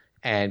Twitter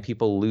and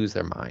people lose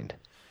their mind.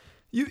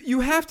 You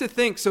have to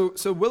think. So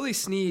Willie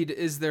Snead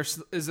is their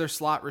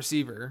slot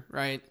receiver,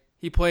 right?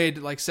 He played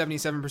like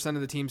 77%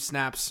 of the team's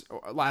snaps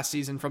last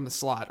season from the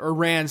slot, or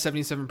ran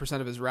 77%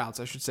 of his routes,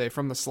 I should say,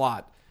 from the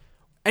slot.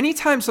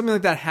 Anytime something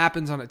like that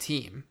happens on a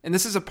team, and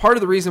this is a part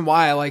of the reason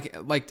why I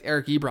liked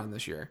Eric Ebron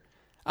this year.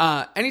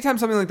 Anytime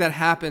something like that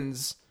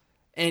happens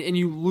and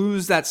you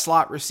lose that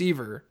slot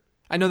receiver,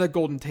 I know that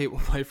Golden Tate will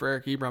play for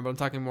Eric Ebron, but I'm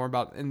talking more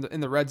about in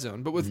the red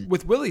zone. But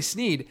with Willie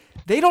Snead,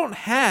 they don't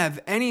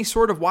have any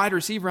sort of wide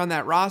receiver on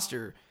that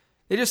roster.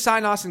 They just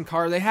signed Austin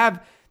Carr. They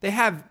have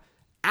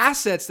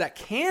assets that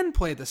can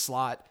play the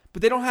slot,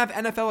 but they don't have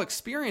NFL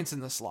experience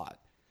in the slot.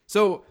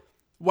 So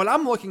what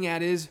I'm looking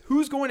at is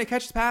who's going to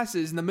catch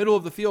passes in the middle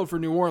of the field for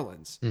New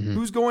Orleans? Mm-hmm.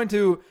 Who's going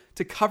to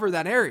cover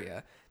that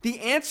area?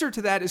 The answer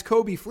to that is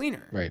Coby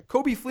Fleener. Right.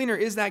 Coby Fleener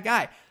is that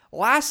guy.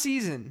 Last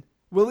season,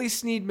 Willie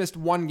Snead missed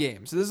 1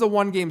 game. So this is a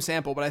 1-game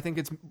sample, but I think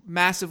it's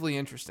massively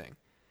interesting.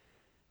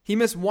 He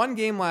missed 1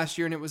 game last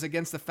year, and it was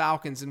against the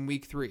Falcons in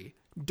week 3.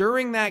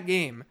 During that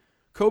game,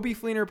 Coby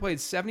Fleener played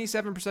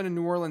 77% of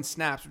New Orleans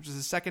snaps, which is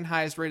the second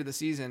highest rate of the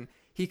season.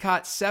 He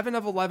caught 7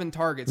 of 11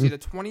 targets. He had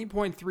a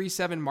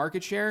 20.37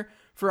 market share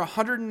for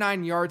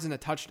 109 yards and a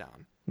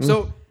touchdown.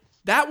 So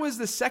that was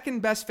the second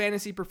best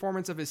fantasy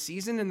performance of his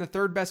season and the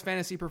third best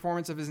fantasy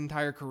performance of his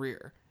entire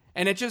career.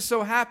 And it just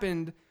so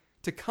happened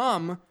to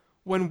come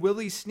when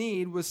Willie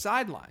Snead was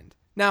sidelined.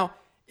 Now,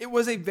 it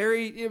was a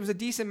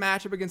decent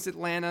matchup against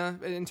Atlanta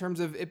in terms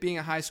of it being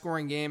a high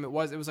scoring game. It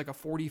was like a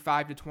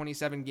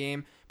 45-27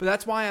 game, but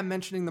that's why I'm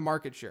mentioning the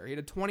market share. He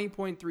had a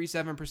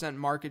 20.37%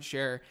 market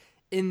share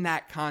in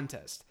that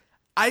contest.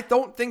 I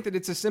don't think that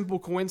it's a simple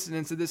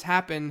coincidence that this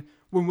happened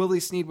when Willie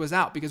Snead was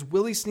out, because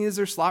Willie Snead is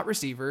their slot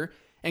receiver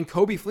and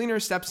Coby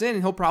Fleener steps in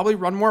and he'll probably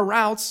run more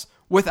routes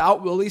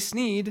without Willie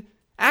Snead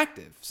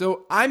active.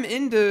 So I'm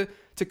into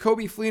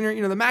Coby Fleener.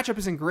 The matchup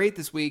isn't great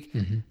this week,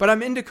 but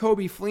I'm into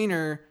Coby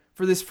Fleener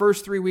for this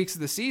first 3 weeks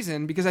of the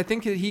season because I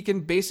think that he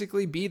can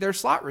basically be their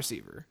slot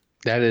receiver.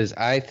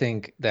 I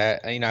think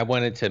that, I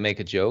wanted to make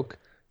a joke,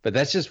 but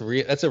that's just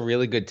that's a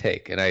really good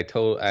take. And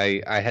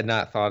I had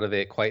not thought of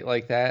it quite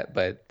like that,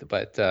 but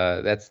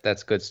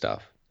that's good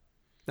stuff.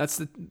 That's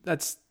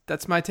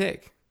my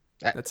take.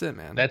 That's it,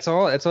 man. That's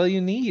all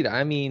you need.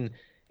 I mean,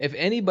 if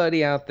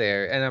anybody out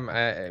there, and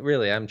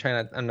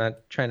I'm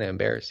not trying to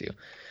embarrass you,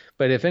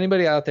 but if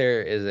anybody out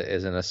there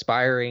is an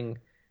aspiring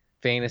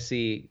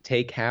fantasy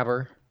take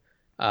haver,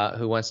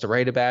 who wants to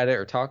write about it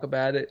or talk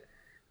about it,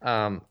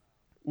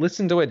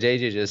 listen to what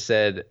JJ just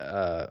said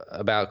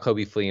about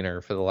Coby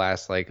Fleener for the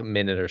last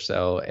minute or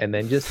so, and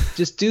then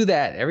just do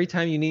that. Every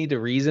time you need to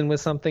reason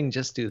with something,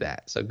 just do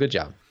that. So good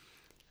job.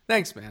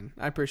 Thanks, man.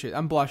 I appreciate it.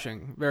 I'm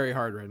blushing very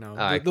hard right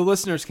now. The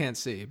listeners can't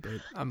see, but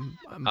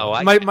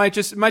might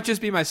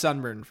just be my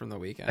sunburn from the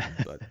weekend.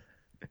 But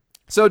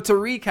so to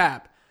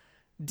recap,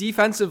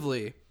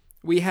 defensively,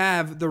 we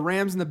have the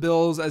Rams and the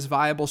Bills as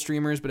viable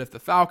streamers, but if the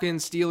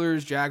Falcons,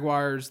 Steelers,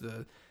 Jaguars,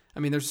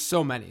 there's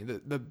so many.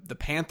 The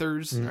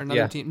Panthers are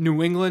another team.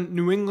 New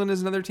England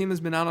is another team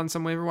that's been out on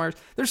some waiver wires.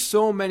 There's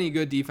so many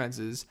good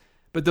defenses,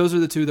 but those are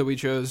the two that we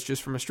chose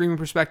just from a streaming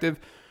perspective.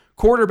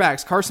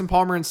 Quarterbacks, Carson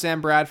Palmer and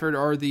Sam Bradford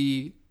are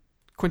the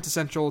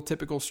quintessential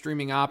typical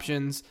streaming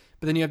options,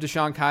 but then you have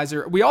Deshaun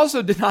Kaiser. We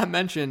also did not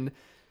mention,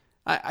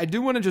 I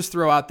do want to just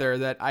throw out there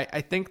that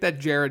I think that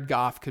Jared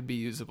Goff could be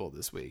usable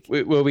this week.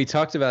 We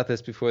talked about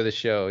this before the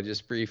show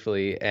just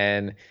briefly,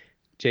 and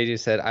JJ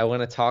said, I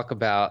want to talk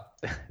about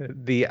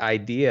the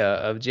idea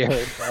of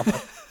Jared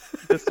Goff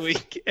this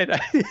week. And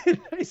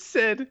I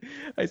said,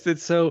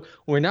 so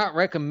we're not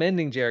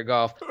recommending Jared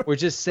Goff. We're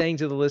just saying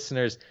to the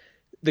listeners,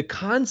 the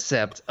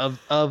concept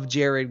of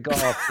Jared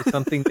Goff is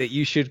something that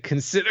you should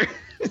consider.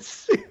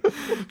 This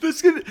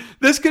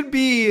could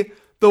be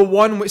the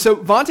one. So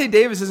Vontae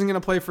Davis isn't going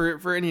to play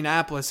for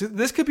Indianapolis.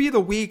 This could be the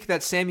week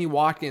that Sammy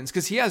Watkins,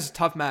 because he has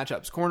tough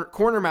matchups,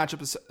 corner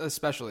matchups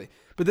especially.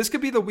 But this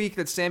could be the week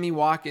that Sammy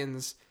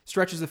Watkins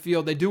stretches the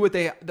field. They do what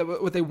they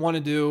want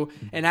to do,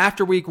 and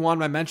after week one,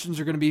 my mentions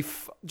are going to be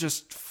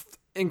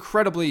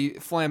incredibly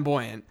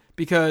flamboyant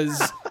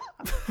because.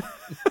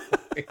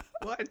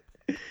 What?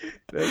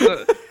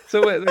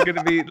 So what, they're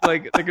gonna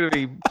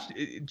be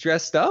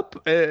dressed up?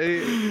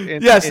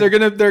 Yes, they're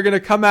gonna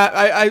come at.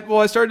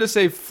 I started to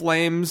say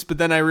flames, but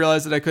then I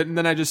realized that I couldn't.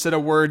 Then I just said a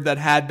word that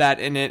had that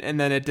in it, and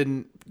then it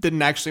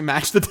didn't actually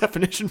match the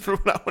definition for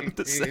what I wanted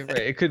to say. Right.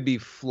 It could be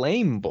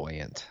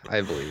flamboyant, I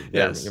believe.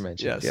 Yes, you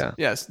mentioned.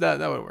 Yes, that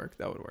would work.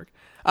 That would work.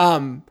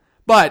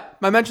 But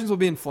my mentions will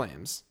be in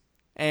flames,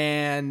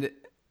 and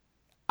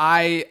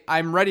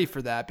I'm ready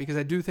for that because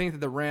I do think that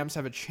the Rams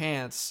have a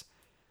chance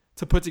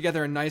to put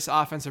together a nice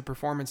offensive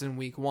performance in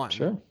week one.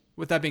 Sure.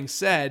 With that being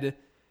said,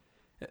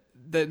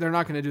 they're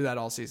not going to do that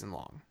all season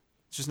long.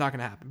 It's just not going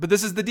to happen. But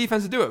this is the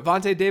defense to do it.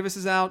 Vontae Davis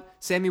is out.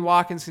 Sammy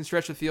Watkins can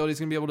stretch the field. He's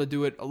going to be able to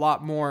do it a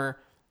lot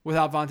more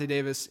without Vontae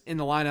Davis in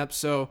the lineup.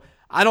 So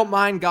I don't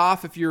mind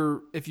Goff if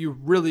you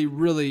really,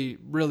 really,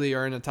 really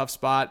are in a tough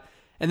spot.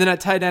 And then at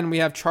tight end, we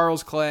have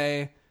Charles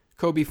Clay,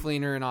 Coby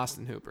Fleener, and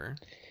Austin Hooper.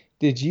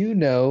 Did you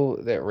know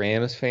that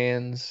Rams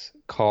fans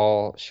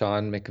call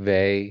Sean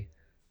McVay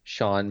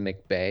Sean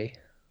McBay?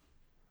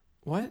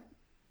 What?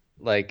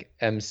 Like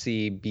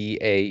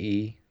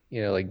MCBAE,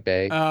 like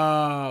Bay.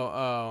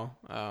 Oh.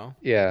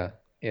 Yeah.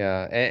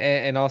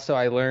 And also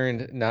I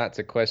learned not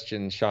to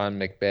question Sean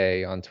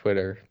McBay on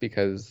Twitter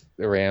because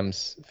the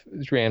Rams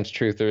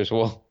truthers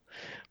will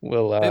they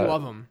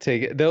love him.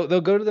 Take it.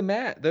 They'll go to the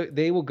mat.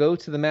 They will go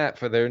to the mat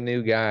for their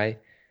new guy.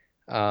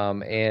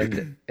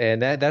 And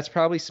that's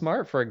probably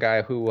smart for a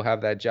guy who will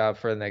have that job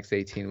for the next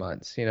 18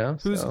 months,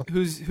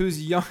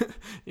 Who's young?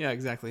 Yeah,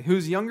 exactly.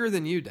 Who's younger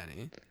than you,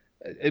 Denny?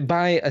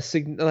 By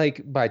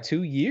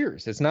 2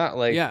 years. It's not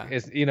like,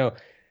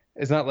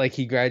 it's not like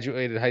he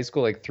graduated high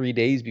school 3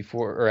 days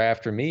before or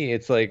after me.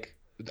 It's like,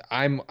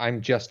 I'm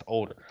just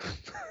older.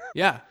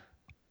 Yeah.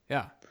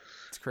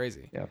 It's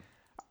crazy. Yeah.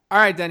 All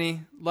right,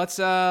 Denny, let's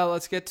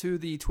get to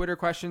the Twitter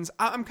questions.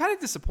 I'm kind of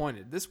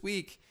disappointed this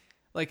week.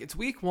 It's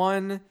week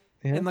one.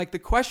 Yeah. And the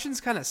questions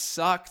kind of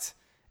sucked,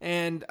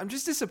 and I'm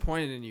just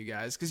disappointed in you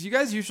guys because you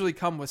guys usually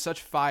come with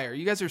such fire.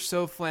 You guys are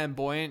so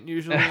flamboyant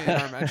usually in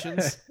our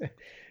mentions.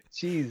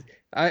 Jeez,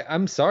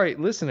 I'm sorry,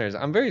 listeners.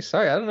 I'm very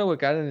sorry. I don't know what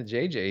got into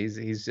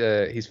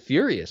JJ. He's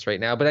furious right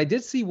now. But I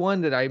did see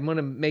one that I want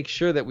to make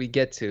sure that we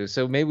get to.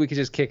 So maybe we could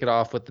just kick it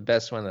off with the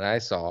best one that I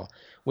saw,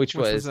 which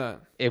was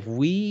that? if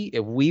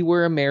we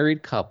were a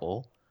married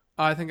couple.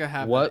 Oh, I think I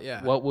have.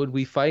 What would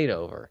we fight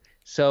over?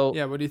 So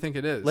yeah, what do you think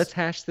it is? Let's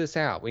hash this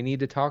out. We need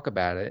to talk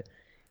about it.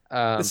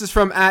 This is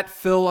from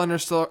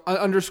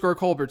 @Phil_underscore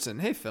Culbertson.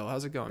 Hey Phil,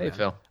 how's it going? Hey man?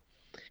 Phil.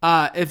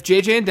 If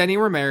JJ and Denny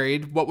were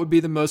married, what would be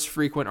the most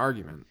frequent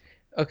argument?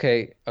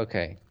 Okay.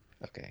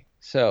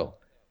 So,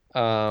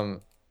 do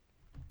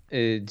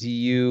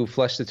you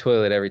flush the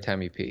toilet every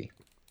time you pee?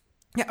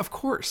 Yeah, of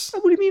course.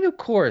 What do you mean, of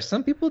course?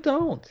 Some people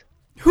don't.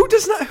 Who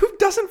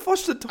doesn't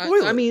flush the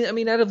toilet? I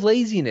mean, out of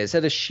laziness,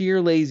 out of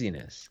sheer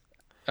laziness.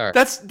 All right.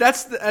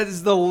 That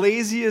is the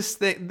laziest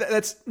thing.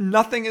 That's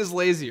nothing is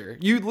lazier.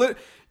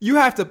 You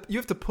have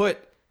to put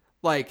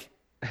like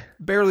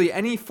barely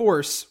any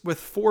force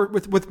with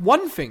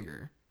one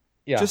finger.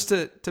 Yeah. Just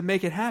to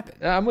make it happen.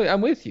 I'm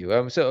with you.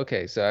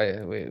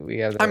 We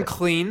have. I'm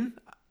clean.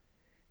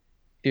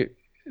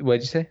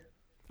 What'd you say?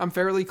 I'm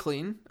fairly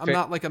clean. I'm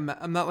not like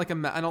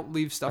I don't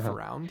leave stuff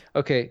around.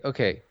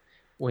 Okay.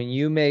 When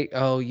you make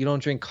you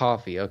don't drink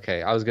coffee.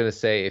 Okay, I was gonna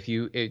say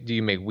do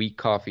you make weak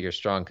coffee or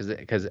strong?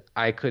 Because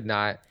I could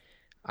not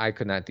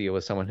deal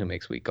with someone who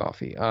makes weak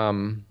coffee.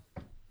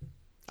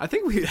 I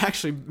think we'd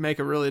actually make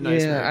a really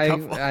nice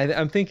couple.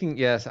 I'm thinking.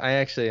 Yes, I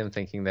actually am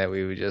thinking that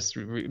we would just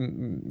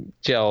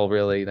gel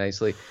really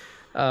nicely.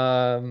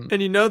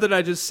 And you know that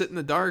I just sit in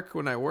the dark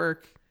when I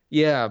work.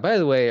 Yeah. By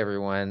the way,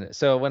 everyone.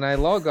 So when I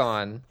log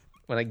on,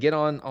 when I get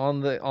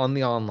on the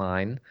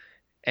online,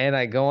 and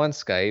I go on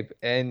Skype,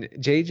 and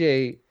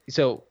JJ.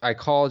 So I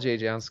call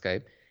JJ on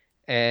Skype,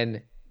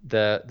 and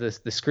the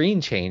screen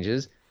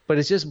changes, but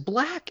it's just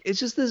black. It's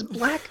just this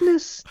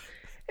blackness.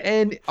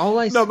 And all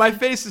I see, no, my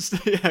face is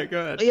yeah.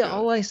 Go ahead. Yeah,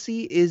 all I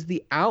see is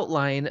the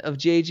outline of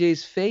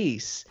JJ's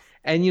face,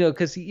 and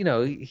because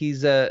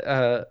he's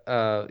the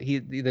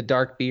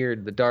dark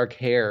beard, the dark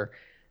hair.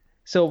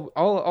 So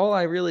all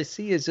I really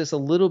see is just a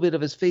little bit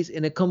of his face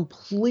in a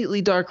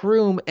completely dark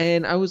room,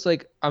 and I was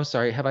like, I'm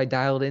sorry, have I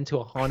dialed into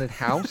a haunted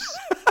house,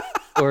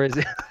 or is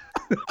it?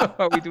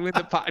 Are we doing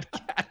the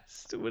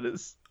podcast? What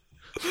is?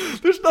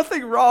 There's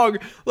nothing wrong.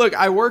 Look,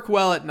 I work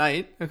well at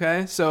night.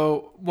 Okay,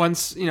 so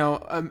once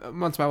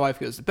my wife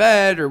goes to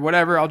bed or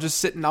whatever, I'll just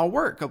sit and I'll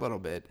work a little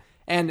bit.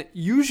 And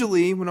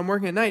usually when I'm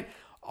working at night,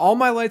 all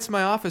my lights in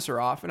my office are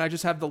off, and I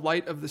just have the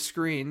light of the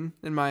screen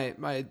in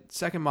my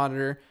second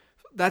monitor.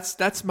 That's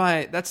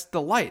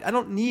the light. I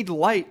don't need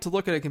light to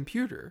look at a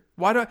computer.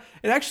 It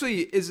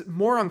actually is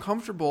more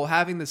uncomfortable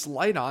having this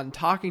light on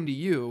talking to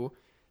you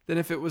than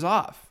if it was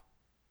off.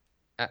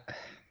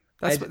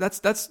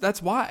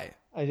 That's why.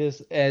 I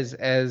just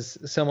as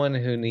someone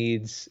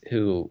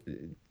who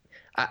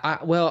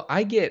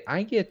I get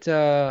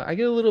a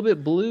little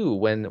bit blue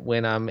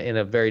when I'm in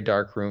a very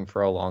dark room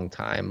for a long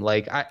time.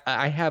 Like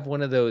I have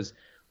one of those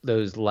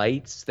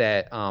lights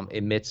that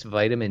emits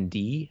vitamin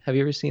D. Have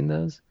you ever seen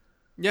those?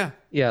 Yeah,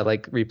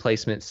 like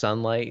replacement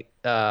sunlight.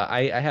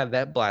 I have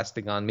that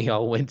blasting on me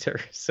all winter,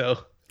 so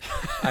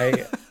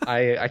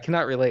I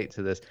cannot relate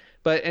to this.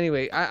 But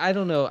anyway, I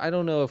don't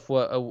know if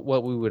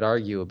what we would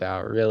argue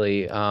about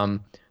really.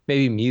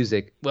 Maybe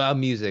music. Well,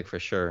 music for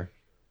sure.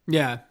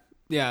 Yeah.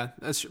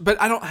 But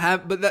I don't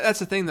have. But that's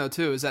the thing though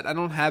too, is that I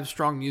don't have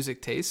strong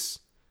music tastes.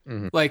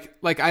 Mm-hmm.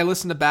 Like I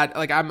listen to bad.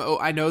 Like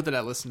I know that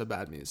I listen to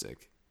bad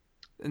music,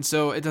 and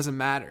so it doesn't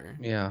matter.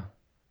 Yeah.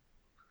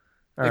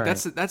 Like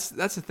that's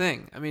the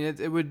thing. I mean,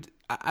 it would.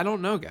 I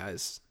don't know,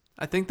 guys.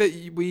 I think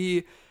that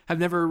we have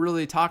never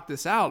really talked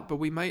this out, but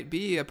we might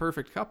be a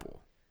perfect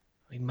couple.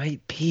 We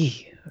might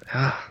be.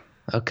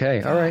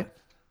 Okay. All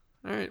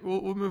right.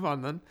 We'll move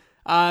on then.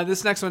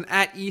 This next one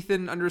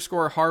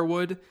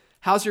 @Ethan_Harwood.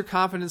 How's your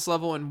confidence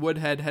level in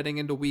Woodhead heading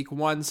into week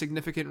 1?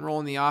 Significant role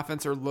in the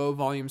offense or low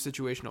volume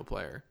situational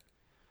player?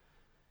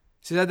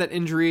 So he had that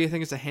injury. I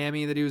think it's a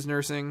hammy that he was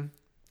nursing.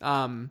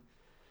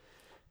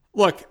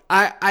 Look,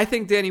 I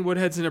think Danny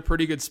Woodhead's in a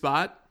pretty good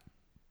spot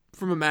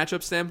from a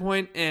matchup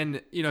standpoint.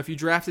 And, if you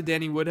drafted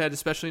Danny Woodhead,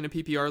 especially in a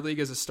PPR league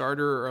as a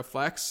starter or a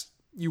flex,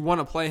 you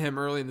want to play him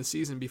early in the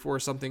season before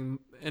something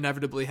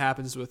inevitably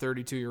happens to a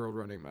 32-year-old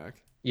running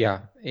back.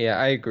 Yeah,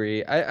 I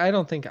agree. I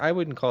don't think I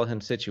wouldn't call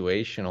him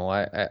situational.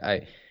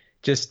 I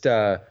just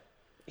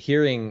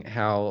hearing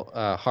how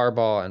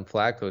Harbaugh and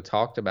Flacco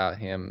talked about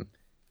him.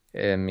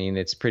 I mean,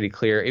 it's pretty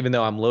clear. Even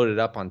though I'm loaded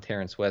up on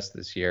Terrence West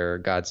this year,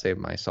 God save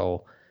my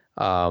soul.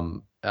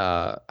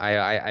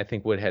 I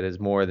think Woodhead is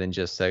more than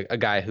just a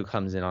guy who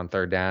comes in on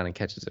third down and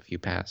catches a few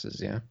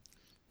passes. Yeah.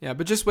 Yeah,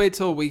 but just wait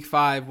till week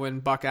 5 when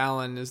Buck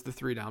Allen is the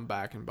 3-down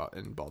back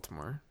in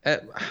Baltimore.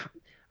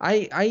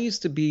 I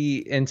used to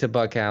be into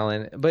Buck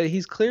Allen, but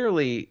he's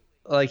clearly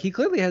has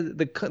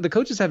the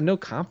coaches have no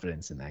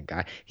confidence in that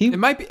guy.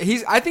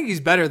 I think he's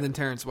better than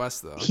Terrence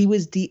West though. He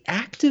was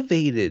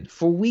deactivated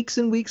for weeks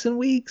and weeks and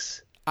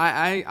weeks.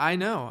 I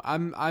know.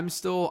 I'm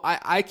still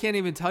I can't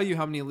even tell you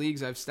how many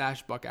leagues I've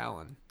stashed Buck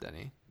Allen,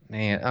 Denny.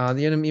 Man,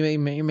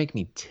 you make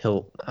me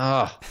tilt.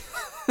 Oh.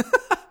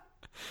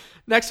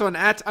 Next one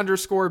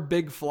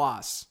 @_Big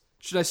Floss.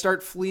 Should I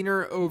start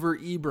Fleener over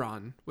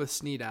Ebron with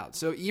Snead out?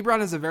 So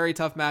Ebron has a very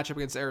tough matchup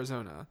against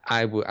Arizona.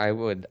 I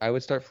would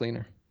start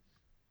Fleener.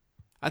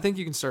 I think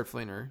you can start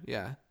Fleener,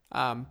 yeah.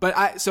 But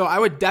I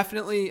would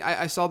definitely.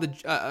 I saw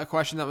a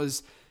question that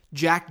was,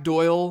 Jack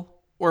Doyle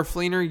or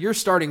Fleener, you're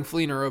starting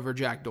Fleener over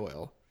Jack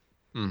Doyle.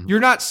 Mm-hmm. You're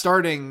not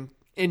starting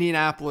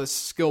Indianapolis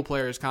skill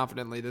players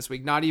confidently this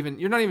week.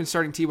 You're not even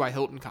starting T.Y.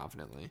 Hilton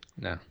confidently.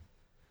 No.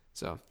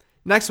 So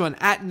next one,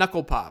 at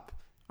Knuckle Pop,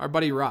 our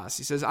buddy Ross.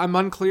 He says, I'm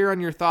unclear on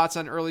your thoughts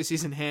on early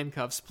season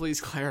handcuffs.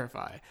 Please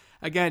clarify.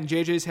 Again,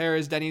 JJ's hair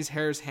is Denny's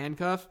hair's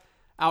handcuff.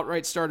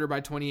 Outright starter by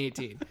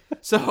 2018.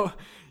 So,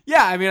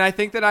 yeah, I mean, I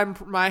think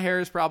that my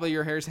hair is probably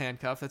your hair's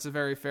handcuff. That's a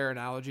very fair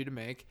analogy to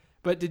make.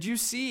 But did you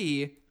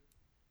see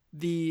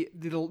the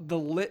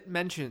lit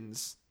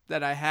mentions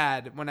that I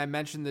had when I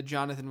mentioned the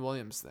Jonathan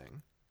Williams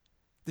thing?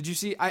 Did you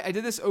see? I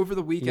did this over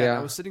the weekend. Yeah.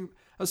 I was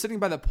sitting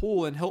by the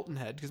pool in Hilton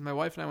Head because my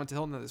wife and I went to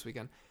Hilton Head this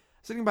weekend.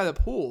 Sitting by the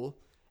pool,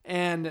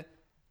 and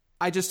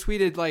I just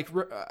tweeted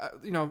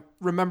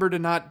remember to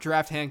not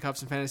draft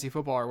handcuffs in fantasy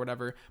football or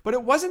whatever. But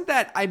it wasn't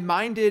that I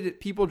minded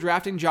people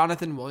drafting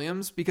Jonathan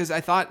Williams, because I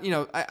thought,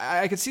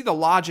 I could see the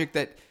logic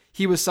that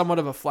he was somewhat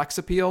of a flex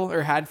appeal,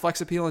 or had flex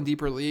appeal in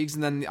deeper leagues,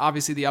 and then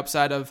obviously the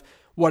upside of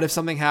what if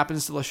something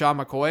happens to LaShawn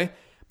McCoy.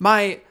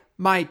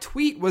 My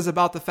tweet was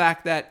about the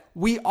fact that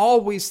we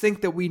always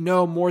think that we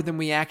know more than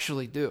we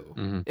actually do.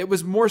 Mm-hmm. It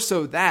was more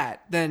so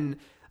that than,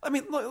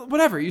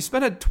 whatever. You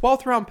spend a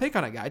 12th round pick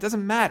on a guy. It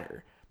doesn't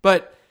matter.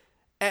 But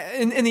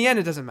in the end,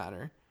 it doesn't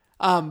matter.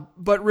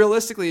 But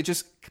realistically, it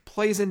just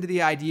plays into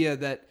the idea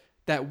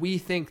that we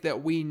think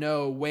that we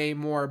know way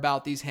more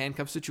about these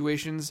handcuff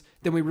situations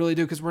than we really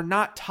do, because we're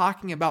not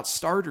talking about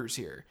starters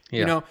here.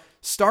 Yeah.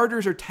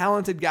 Starters are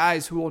talented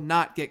guys who will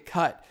not get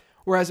cut.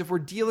 Whereas if we're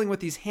dealing with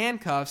these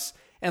handcuffs,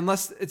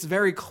 unless it's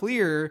very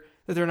clear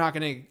that they're not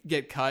going to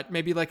get cut,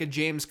 maybe like a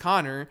James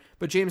Conner,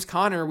 but James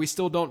Conner, we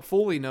still don't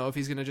fully know if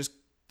he's going to just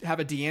have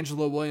a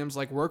D'Angelo Williams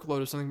like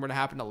workload if something were to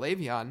happen to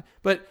Le'Veon.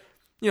 But,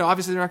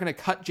 obviously they're not going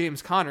to cut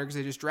James Conner because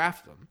they just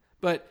drafted him.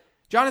 But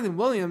Jonathan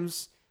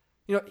Williams,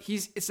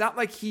 it's not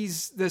like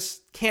he's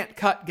this can't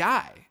cut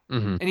guy,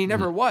 mm-hmm. and he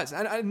never mm-hmm. was.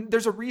 And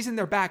there's a reason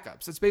they're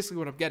backups. That's basically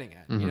what I'm getting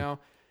at, mm-hmm.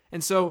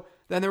 And so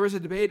then there was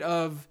a debate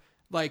of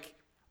like,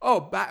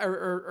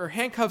 or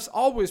handcuffs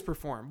always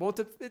perform. Well,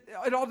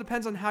 it all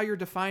depends on how you're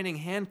defining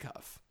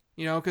handcuff,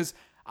 because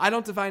I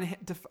don't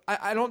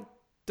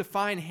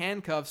define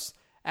handcuffs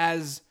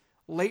as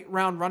late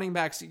round running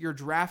backs that you're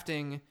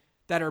drafting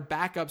that are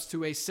backups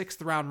to a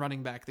 6th round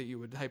running back that you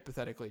would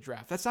hypothetically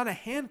draft. That's not a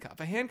handcuff.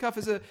 A handcuff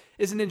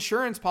is an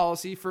insurance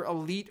policy for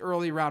elite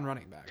early round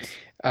running backs.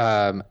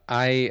 I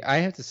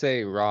have to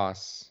say,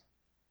 Ross,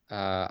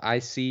 I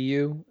see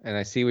you, and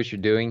I see what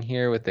you're doing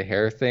here with the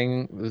hair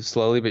thing,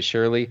 slowly but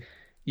surely.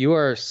 You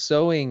are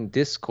sowing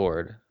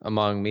discord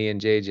among me and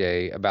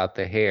JJ about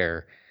the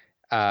hair.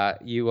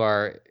 You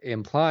are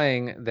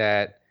implying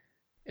that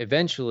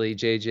eventually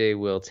JJ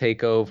will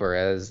take over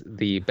as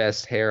the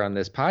best hair on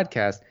this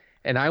podcast,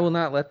 and I will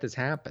not let this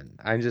happen.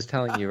 I'm just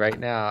telling you right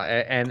now.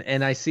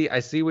 And I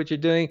see what you're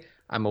doing.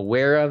 I'm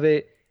aware of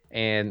it,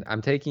 and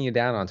I'm taking you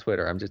down on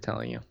Twitter. I'm just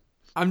telling you.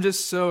 I'm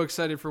just so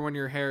excited for when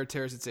your hair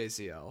tears its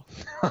ACL.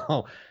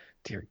 Oh,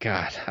 dear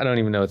God. I don't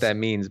even know what that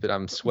means, but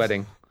I'm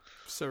sweating.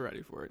 So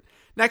ready for it.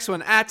 Next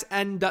one, at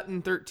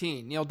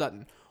ndutton13, Neil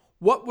Dutton.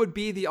 What would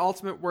be the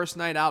ultimate worst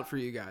night out for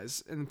you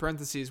guys? In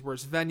parentheses,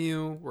 worst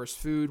venue, worst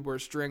food,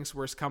 worst drinks,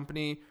 worst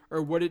company,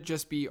 or would it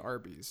just be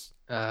Arby's?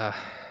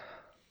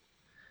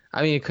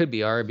 It could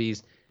be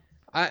Arby's.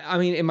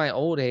 In my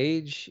old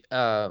age,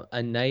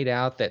 a night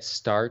out that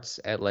starts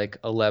at like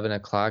 11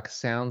 o'clock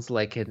sounds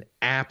like an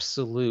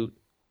absolute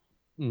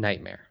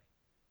nightmare.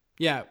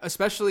 Yeah,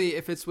 especially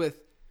if it's with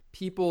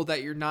people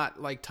that you're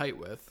not like tight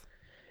with.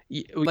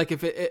 Like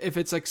if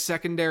it's like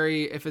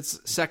secondary,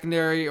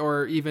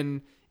 or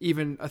even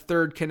a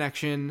third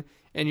connection,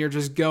 and you're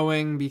just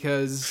going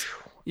because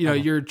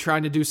you're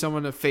trying to do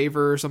someone a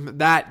favor or something.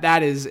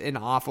 That is an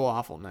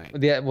awful night.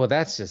 Yeah, well,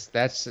 that's just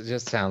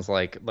sounds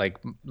like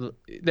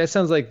that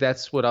sounds like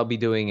that's what I'll be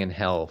doing in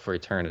hell for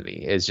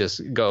eternity, is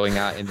just going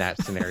out in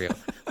that scenario.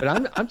 But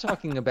I'm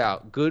talking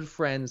about good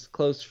friends,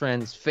 close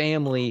friends,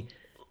 family.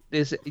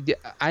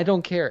 I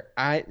don't care.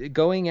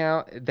 Going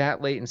out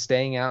that late and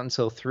staying out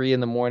until 3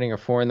 a.m. or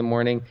 4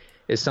 a.m.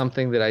 is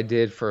something that I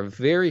did for a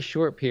very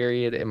short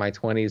period in my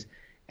 20s,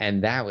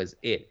 and that was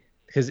it.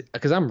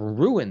 Because I'm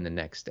ruined the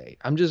next day.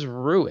 I'm just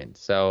ruined.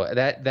 So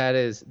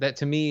that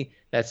to me,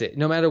 that's it.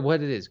 No matter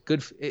what it is,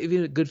 good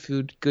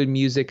food, good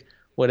music,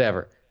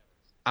 whatever.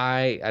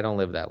 I don't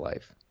live that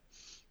life.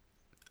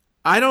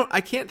 I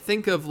can't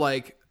think of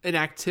like an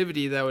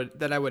activity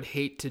that I would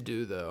hate to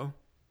do though.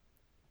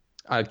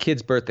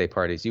 Kids' birthday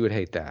parties. You would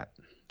hate that.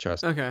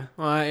 Trust me. Okay.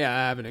 Well, yeah,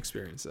 I haven't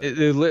experienced that.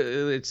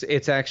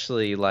 It's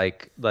actually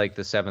like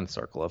the seventh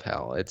circle of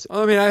hell.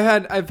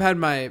 I've had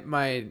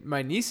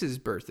my niece's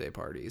birthday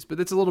parties, but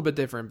it's a little bit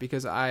different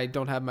because I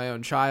don't have my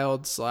own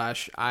child /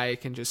 I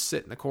can just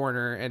sit in the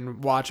corner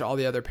and watch all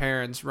the other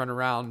parents run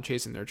around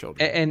chasing their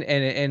children.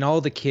 And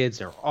all the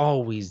kids are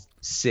always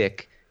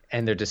sick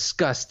and they're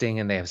disgusting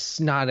and they have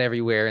snot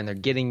everywhere and they're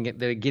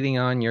getting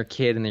on your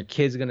kid and their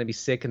kid's going to be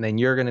sick and then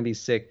you're going to be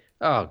sick.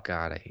 Oh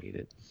God, I hate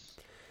it.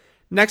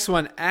 Next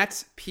one,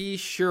 at P.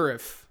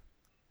 Sheriff.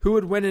 Who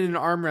would win in an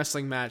arm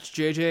wrestling match,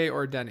 JJ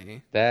or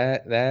Denny?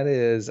 That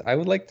is. I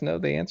would like to know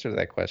the answer to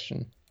that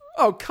question.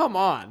 Oh, come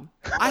on.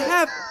 I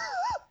have.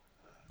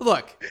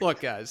 Look,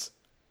 guys.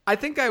 I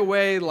think I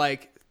weigh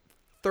like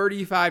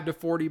 35 to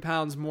 40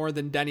 pounds more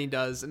than Denny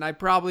does, and I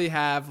probably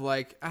have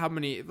like how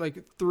many,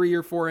 like 3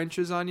 or 4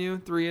 inches on you?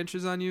 3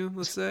 inches on you,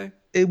 let's say.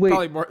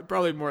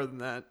 Probably more than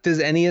that. Does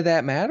any of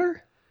that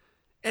matter?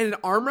 And in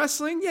arm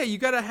wrestling, yeah, you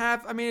gotta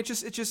have. I mean, it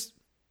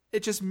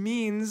just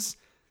means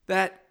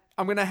that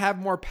I'm gonna have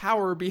more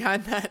power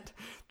behind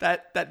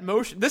that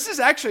motion. This is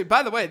actually,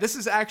 by the way,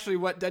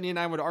 what Denny and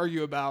I would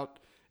argue about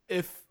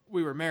if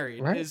we were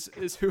married. Right?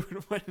 Is who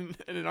would win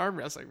in an arm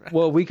wrestling match.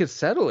 Well, we could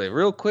settle it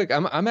real quick.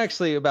 I'm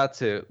actually about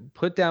to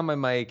put down my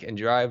mic and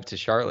drive to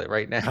Charlotte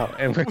right now,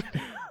 and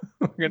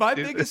we're my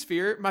biggest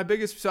fear.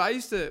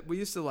 So we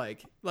used to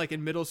like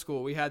in middle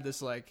school, we had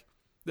this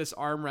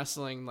arm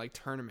wrestling like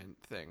tournament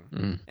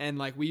thing, and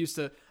like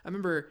I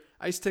remember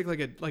I used to take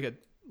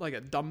like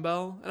a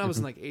dumbbell, and I was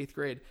in like 8th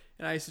grade,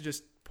 and I used to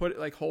just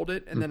hold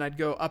it, and then I'd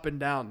go up and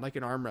down like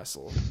an arm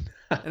wrestle,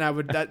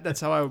 and that's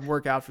how I would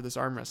work out for this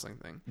arm wrestling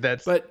thing.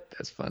 That's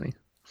funny.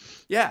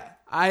 Yeah,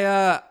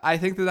 I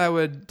think that I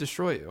would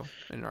destroy you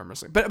in an arm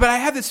wrestling, but I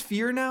have this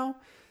fear now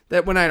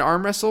that when I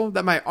arm wrestle,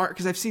 that my arm,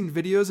 because I've seen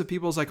videos of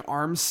people's like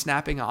arms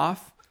snapping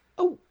off.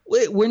 Oh,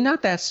 wait, we're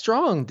not that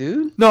strong,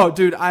 dude. No,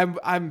 dude, I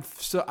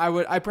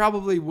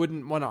probably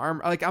wouldn't want to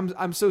arm, like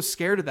I'm so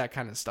scared of that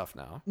kind of stuff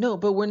now. No,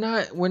 but we're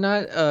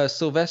not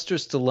Sylvester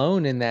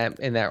Stallone in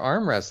that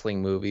arm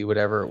wrestling movie,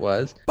 whatever it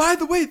was. By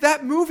the way,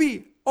 that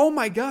movie, oh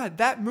my god,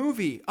 that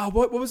movie.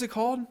 What was it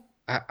called?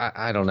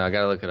 I don't know. I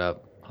gotta look it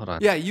up. Hold on.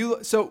 Yeah,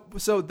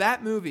 so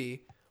that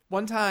movie,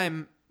 one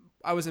time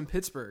I was in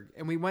Pittsburgh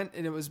and we went,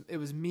 and it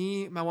was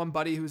me, my one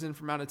buddy who was in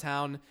from out of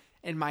town,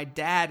 and my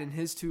dad and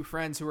his 2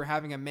 friends who were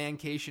having a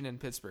mancation in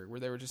Pittsburgh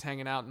where they were just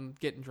hanging out and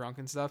getting drunk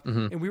and stuff.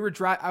 And we were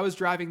I was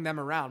driving them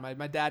around.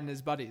 My dad and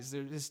his buddies,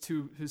 they're his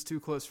two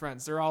close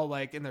friends. They're all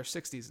like in their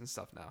 60s and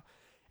stuff now.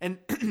 And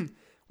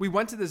we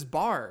went to this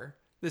bar.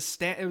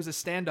 It was a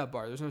stand-up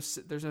bar.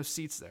 There's no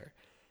seats there.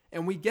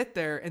 And we get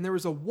there, and there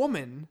was a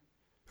woman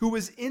who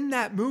was in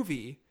that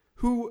movie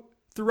who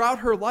throughout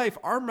her life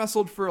arm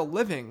wrestled for a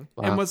living.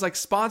 Wow. And was like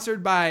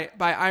sponsored by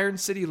Iron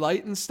City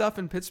Light and stuff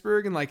in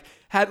Pittsburgh, and like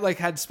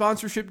had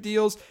sponsorship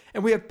deals.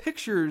 And we have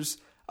pictures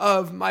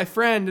of my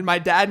friend and my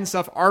dad and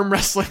stuff arm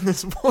wrestling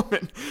this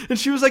woman, and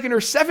she was like in her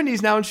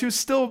 70s now, and she was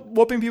still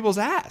whooping people's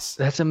ass.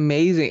 That's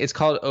amazing. It's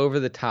called Over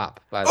the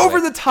Top, by the way. Over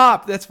the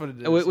Top, that's what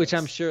it is. Which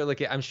I'm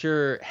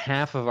sure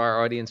half of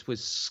our audience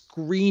was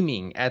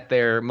screaming at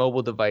their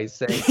mobile device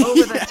saying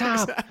over the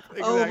top,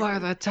 exactly. Over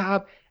the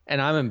top.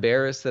 And I'm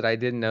embarrassed that I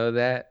didn't know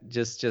that.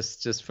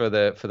 Just for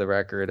the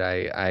record,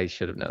 I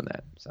should have known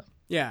that. So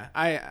yeah,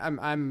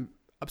 I'm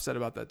upset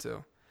about that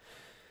too.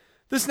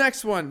 This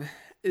next one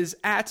is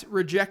at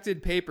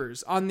Rejected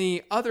Papers. On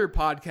the other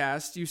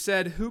podcast, you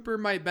said Hooper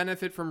might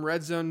benefit from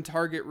red zone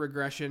target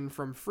regression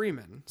from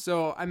Freeman.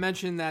 So I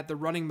mentioned that the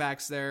running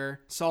backs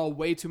there saw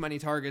way too many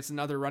targets than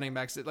other running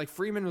backs. Like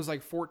Freeman was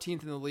like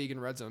 14th in the league in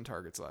red zone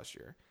targets last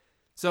year.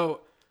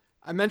 So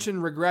I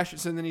mentioned regression.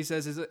 So then he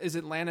says, is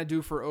Atlanta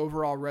due for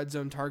overall red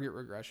zone target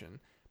regression?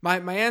 My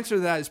answer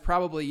to that is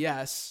probably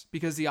yes,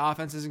 because the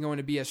offense isn't going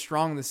to be as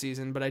strong this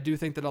season. But I do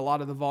think that a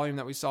lot of the volume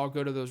that we saw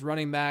go to those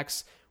running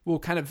backs will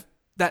kind of,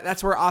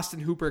 that's where Austin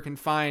Hooper can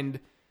find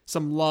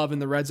some love in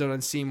the red zone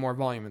and see more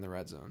volume in the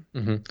red zone.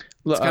 Mm-hmm.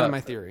 That's kind of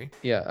my theory.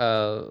 Yeah,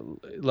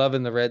 love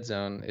in the red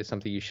zone is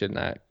something you should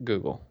not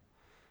Google.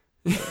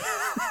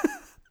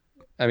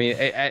 I mean,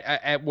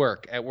 at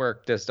work,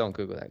 just don't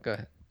Google that. Go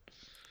ahead.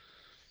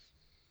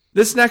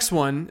 This next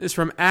one is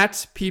from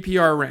at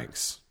PPR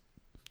Ranks.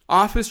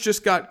 Office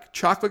just got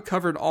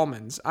chocolate-covered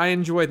almonds. I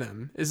enjoy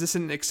them. Is this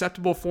an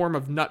acceptable form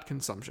of nut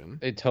consumption?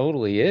 It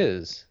totally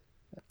is.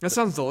 That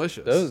sounds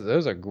delicious.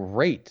 Those are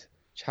great.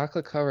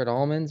 Chocolate-covered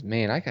almonds.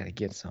 Man, I got to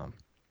get some.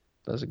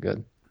 Those are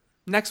good.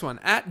 Next one.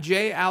 At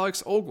J.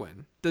 Alex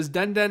Olgwin. Does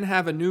Den Den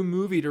have a new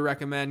movie to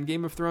recommend?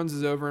 Game of Thrones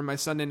is over and my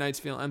Sunday nights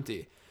feel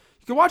empty.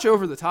 You can watch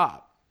Over the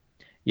Top.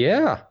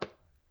 Yeah.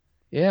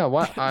 Yeah,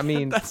 what I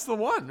mean, that's the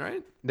one,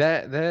 right?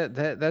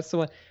 That's the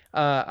one.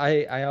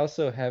 I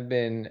also have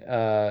been.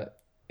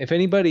 If you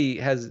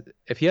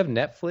have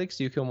Netflix,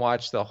 you can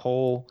watch the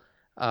whole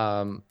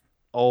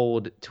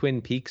old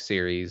Twin Peaks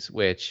series,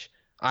 which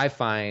I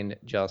find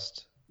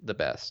just the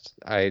best.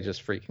 I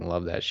just freaking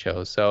love that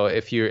show. So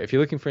if you're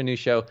looking for a new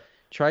show,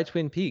 try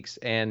Twin Peaks,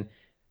 and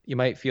you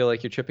might feel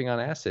like you're tripping on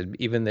acid,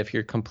 even if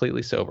you're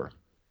completely sober.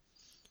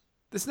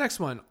 This next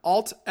one,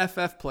 Alt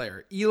FF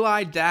player.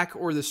 Eli, Dak,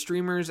 or the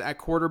streamers at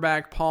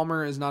quarterback.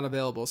 Palmer is not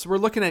available. So we're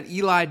looking at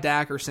Eli,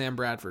 Dak, or Sam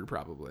Bradford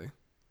probably.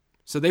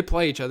 So they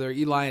play each other,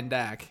 Eli and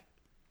Dak.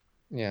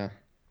 Yeah.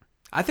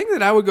 I think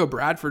that I would go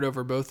Bradford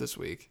over both this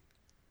week.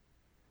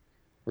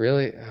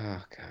 Really?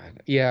 Oh,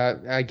 God. Yeah,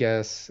 I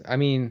guess. I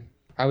mean,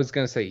 I was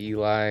going to say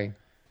Eli.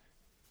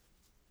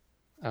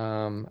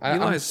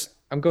 Eli's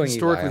I'm going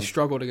historically Eli.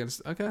 Struggled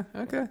against. Okay.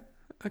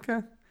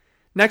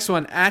 Next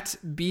one, at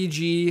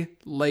BG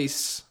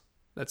Lace.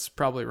 That's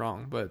probably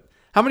wrong, but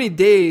how many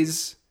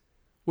days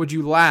would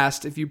you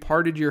last if you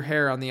parted your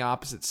hair on the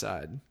opposite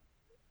side?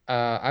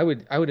 I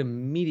would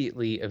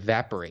immediately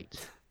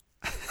evaporate.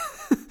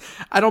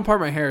 I don't part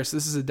my hair, so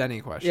this is a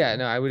Denny question. Yeah,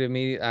 no, I would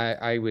immediately.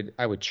 I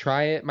would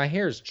try it. My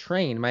hair is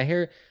trained. My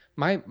hair.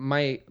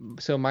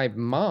 So my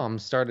mom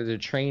started to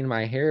train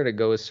my hair to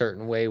go a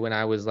certain way when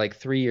I was like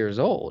 3 years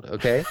old.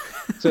 Okay,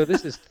 so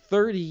this is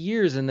 30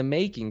 years in the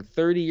making.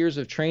 30 years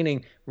of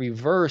training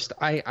reversed.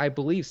 I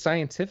believe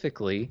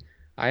scientifically.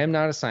 I am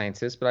not a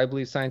scientist, but I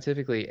believe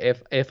scientifically,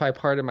 if I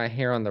parted my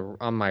hair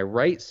on my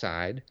right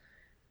side,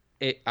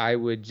 I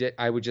would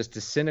just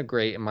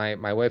disintegrate, and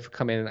my wife would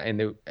come in, and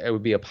it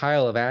would be a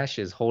pile of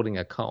ashes holding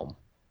a comb.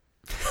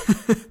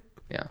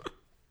 Yeah.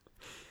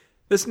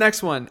 This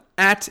next one,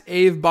 at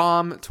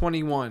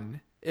AveBomb21.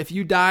 If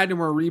you died and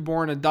were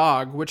reborn a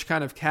dog, which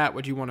kind of cat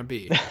would you want to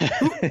be?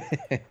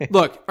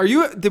 Look,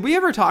 did we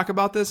ever talk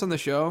about this on the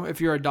show?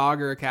 If you're a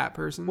dog or a cat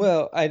person?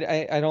 Well, I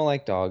don't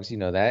like dogs, you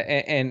know that.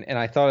 And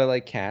I thought I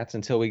liked cats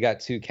until we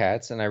got 2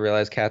 cats, and I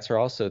realized cats are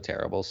also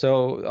terrible.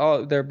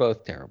 So they're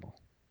both terrible.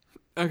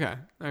 Okay.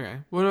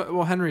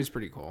 Well, Henry's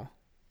pretty cool.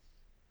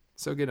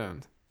 So get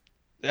owned.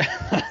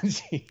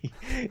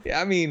 Yeah,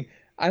 I mean,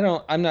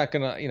 I'm not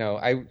gonna,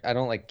 I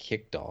don't like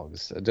kick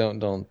dogs.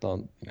 Don't. You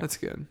know. That's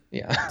good.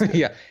 Yeah,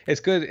 yeah. It's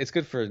good. It's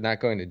good for not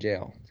going to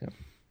jail. So.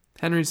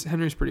 Henry's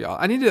pretty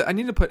awesome. I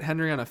need to put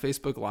Henry on a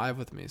Facebook Live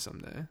with me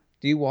someday.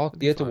 Do you walk?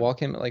 Do you have to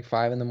walk him at like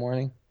 5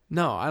 a.m?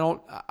 No,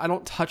 I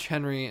don't touch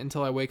Henry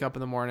until I wake up in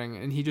the morning,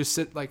 and he just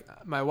like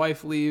my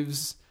wife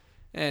leaves,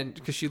 and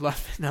because she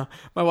left. No,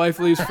 my wife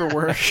leaves for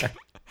work.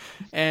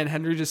 And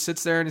Henry just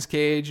sits there in his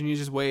cage and he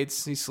just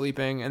waits. He's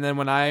sleeping. And then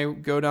when I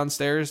go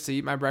downstairs to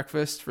eat my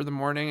breakfast for the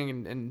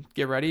morning and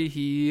get ready,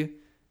 he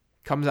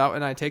comes out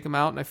and I take him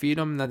out and I feed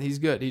him, and then he's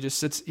good. He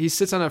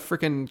sits on a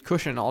freaking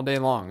cushion all day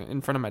long in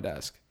front of my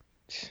desk.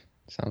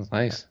 Sounds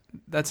nice.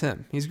 That's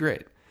him. He's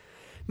great.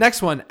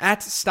 Next one,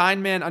 at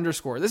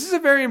Steinman_. This is a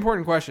very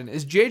important question.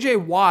 Is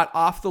JJ Watt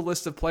off the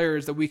list of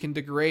players that we can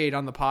degrade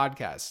on the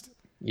podcast?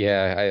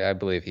 Yeah, I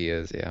believe he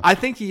is, yeah. I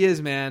think he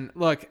is, man.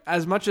 Look,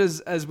 as much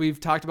as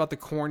we've talked about the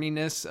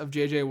corniness of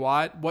J.J.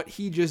 Watt, what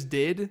he just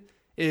did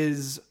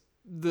is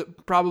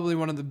probably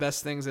one of the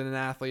best things that an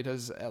athlete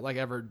has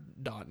ever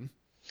done.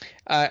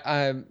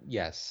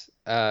 Yes.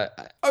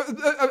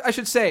 I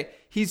should say,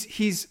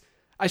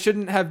 I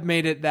shouldn't have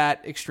made it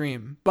that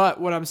extreme.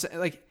 But what I'm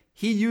saying,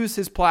 he used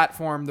his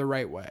platform the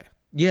right way.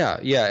 Yeah,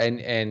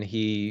 and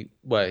he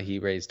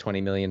raised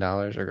 $20 million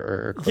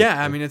or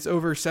yeah, I mean it's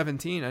over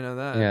 17. I know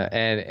that. Yeah,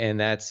 and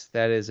that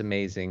is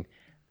amazing.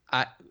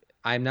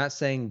 I'm not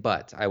saying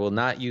but. I will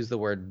not use the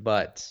word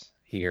but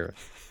here.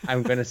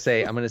 I'm gonna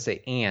say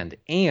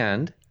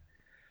and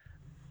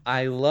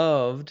I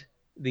loved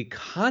the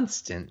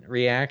constant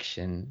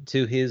reaction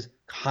to his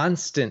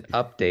constant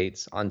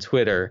updates on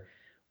Twitter,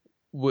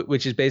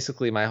 which is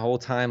basically my whole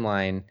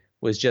timeline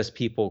was just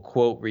people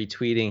quote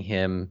retweeting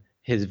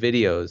his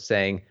videos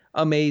saying,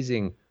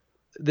 amazing,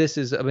 this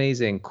is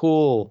amazing,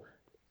 cool,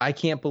 I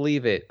can't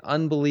believe it,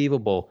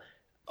 unbelievable,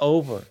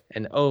 over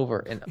and over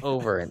and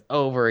over and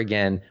over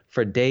again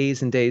for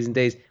days and days and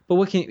days.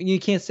 But you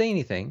can't say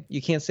anything.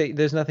 You can't say,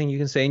 there's nothing you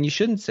can say, and you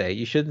shouldn't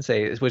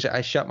say, which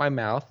I shut my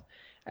mouth,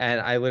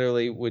 and I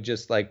literally would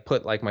just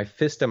put my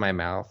fist in my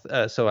mouth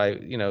so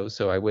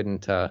I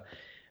wouldn't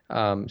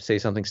say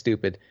something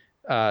stupid.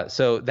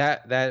 So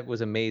that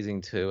was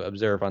amazing to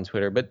observe on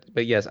Twitter.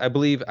 But yes, I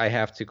believe I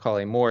have to call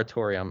a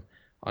moratorium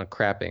on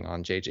crapping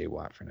on JJ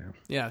Watt for now.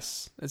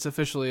 Yes, it's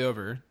officially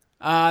over.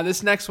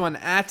 This next one,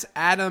 at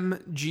Adam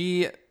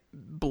G.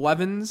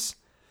 Blevins.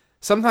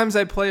 Sometimes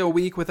I play a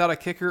week without a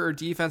kicker or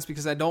defense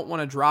because I don't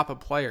want to drop a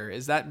player.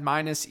 Is that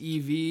minus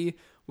EV?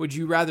 Would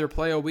you rather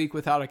play a week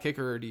without a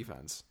kicker or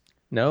defense?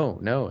 No,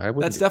 I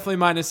wouldn't. That's definitely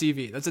minus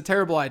EV. That's a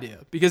terrible idea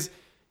because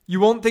you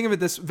won't think of it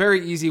this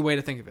very easy way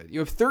to think of it. You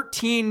have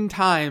 13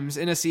 times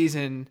in a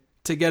season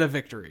to get a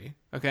victory,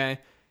 okay?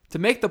 To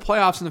make the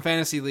playoffs in the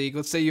fantasy league,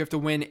 let's say you have to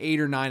win 8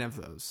 or 9 of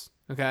those,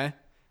 okay?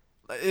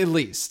 At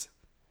least.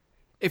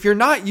 If you're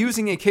not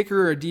using a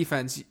kicker or a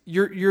defense,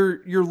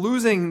 you're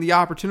losing the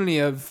opportunity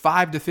of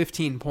 5 to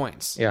 15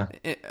 points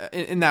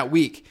in that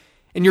week.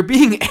 And you're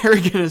being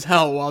arrogant as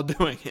hell while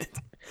doing it.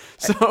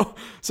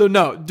 So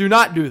no, do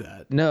not do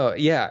that. No,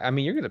 yeah. I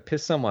mean, you're going to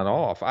piss someone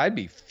off. I'd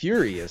be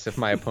furious if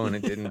my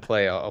opponent didn't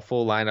play a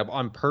full lineup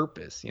on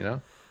purpose,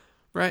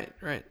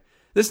 Right.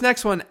 This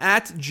next one,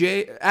 at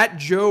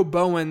Joe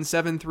Bowen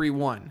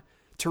 731.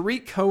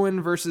 Tariq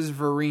Cohen versus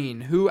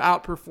Vereen. Who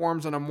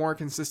outperforms on a more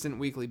consistent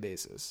weekly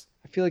basis?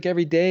 I feel like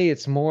every day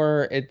it's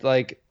more,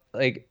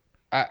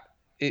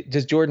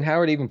 does Jordan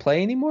Howard even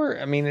play anymore?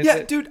 I mean,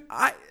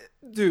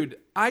 dude,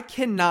 I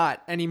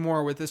cannot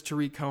anymore with this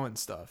Tariq Cohen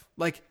stuff.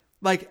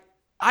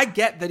 I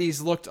get that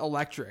he's looked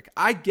electric.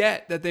 I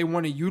get that they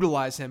want to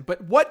utilize him.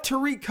 But what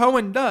Tariq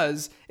Cohen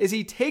does is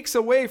he takes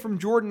away from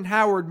Jordan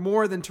Howard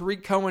more than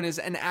Tariq Cohen is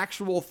an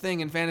actual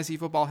thing in fantasy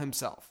football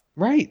himself.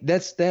 Right.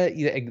 That's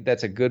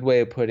a good way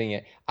of putting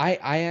it.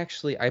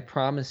 I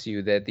promise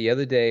you that the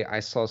other day I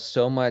saw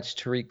so much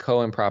Tariq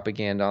Cohen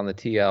propaganda on the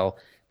TL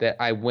that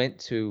I went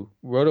to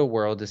Roto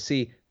World to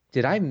see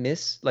did I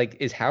miss, like,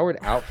 is Howard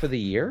out for the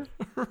year?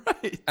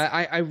 Right.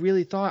 I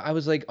really thought, I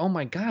was like, oh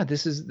my God,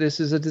 this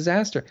is a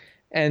disaster.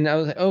 And I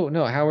was like, oh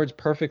no, Howard's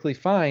perfectly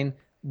fine.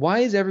 Why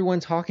is everyone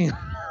talking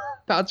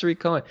about Tariq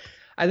Cohen?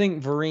 I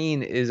think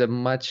Vereen is a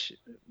much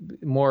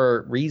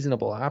more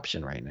reasonable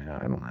option right now.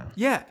 I don't know.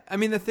 Yeah. I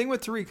mean, the thing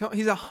with Tariq Cohen,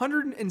 he's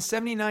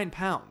 179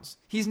 pounds.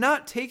 He's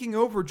not taking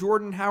over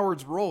Jordan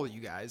Howard's role,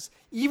 you guys.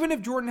 Even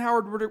if Jordan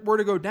Howard were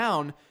to go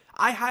down,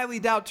 I highly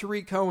doubt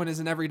Tariq Cohen is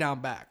an every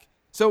down back.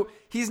 So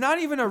he's not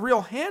even a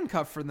real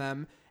handcuff for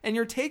them. And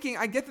you're taking,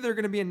 I get that they're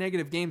going to be in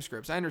negative game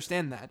scripts. I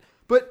understand that.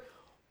 But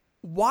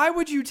why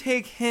would you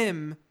take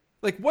him?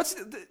 Like,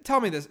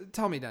 tell me,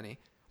 Denny.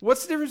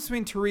 What's the difference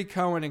between Tariq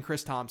Cohen and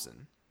Chris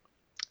Thompson?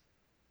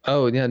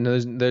 Oh, yeah, no,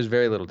 there's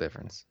very little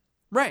difference.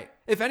 Right.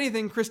 If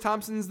anything, Chris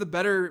Thompson's the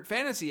better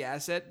fantasy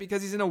asset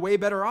because he's in a way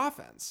better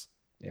offense.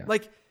 Yeah.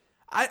 Like,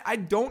 I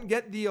don't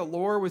get the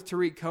allure with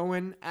Tariq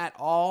Cohen at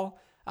all.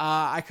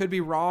 I could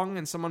be wrong,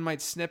 and someone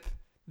might snip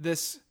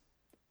this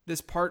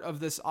part of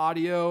this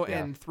audio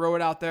and throw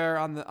it out there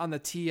on the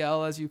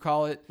TL, as you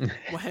call it,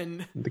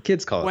 when the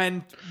kids call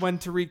it. When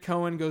Tariq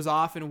Cohen goes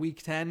off in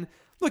week 10.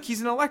 Look,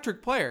 he's an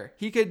electric player.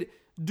 He could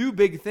do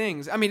big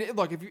things. I mean,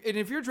 look,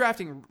 if you're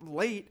drafting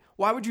late,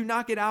 why would you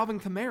not get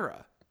Alvin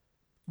Kamara?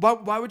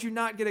 Why would you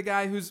not get a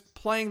guy who's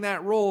playing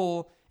that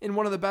role in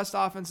one of the best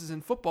offenses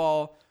in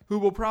football, who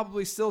will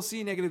probably still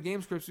see negative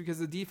game scripts because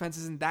the defense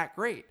isn't that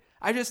great?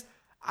 I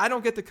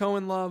don't get the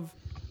Cohen love.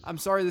 I'm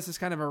sorry this is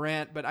kind of a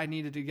rant, but I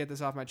needed to get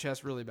this off my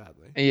chest really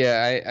badly.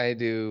 Yeah, I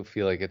do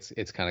feel like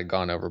it's kind of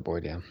gone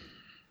overboard, yeah.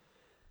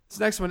 This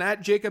next one,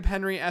 at Jacob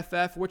Henry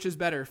FF, which is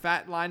better,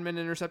 fat lineman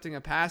intercepting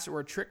a pass or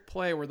a trick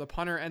play where the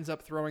punter ends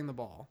up throwing the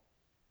ball?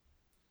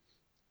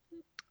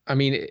 I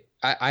mean,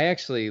 I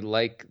actually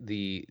like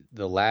the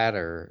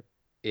latter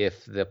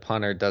if the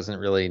punter doesn't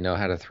really know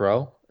how to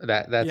throw.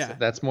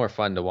 That's more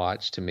fun to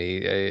watch to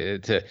me,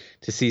 to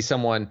see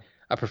someone,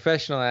 a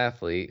professional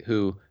athlete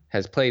who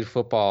has played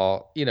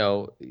football,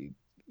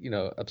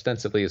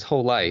 ostensibly his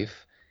whole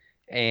life,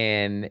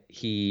 and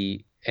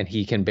he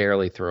can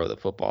barely throw the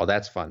football.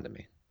 That's fun to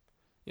me.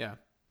 Yeah,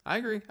 I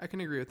agree. I can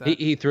agree with that.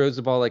 He throws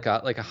the ball like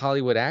a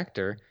Hollywood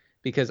actor,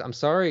 because I'm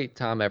sorry,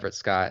 Tom Everett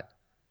Scott,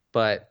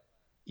 but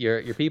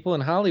your people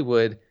in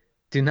Hollywood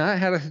do not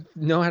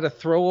know how to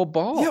throw a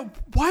ball. Yeah,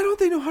 why don't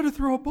they know how to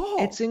throw a ball?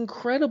 It's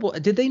incredible.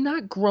 Did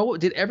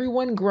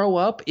everyone grow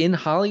up in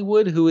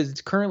Hollywood who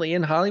is currently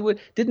in Hollywood?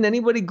 Didn't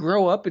anybody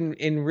grow up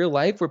in real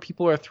life where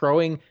people are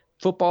throwing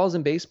footballs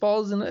and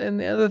baseballs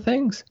and other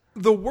things?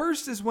 The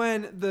worst is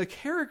when the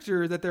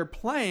character that they're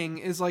playing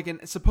is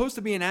supposed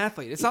to be an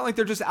athlete. It's not like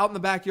they're just out in the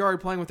backyard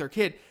playing with their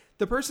kid.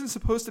 The person's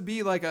supposed to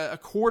be like a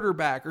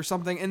quarterback or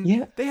something,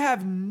 and they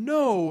have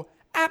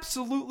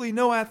absolutely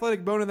no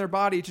athletic bone in their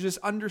body to just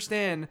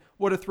understand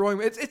what a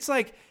throwing. It's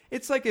like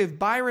if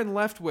Byron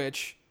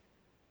Leftwich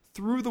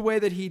threw the way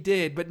that he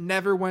did, but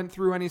never went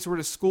through any sort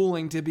of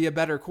schooling to be a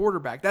better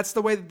quarterback. That's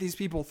the way that these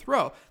people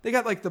throw. They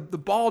got like the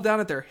ball down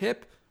at their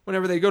hip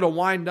whenever they go to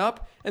wind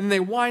up, and then they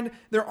wind,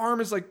 their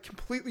arm is like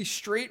completely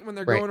straight when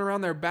they're going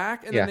around their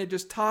back, and then they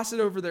just toss it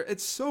over there.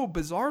 It's so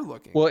bizarre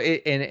looking. Well,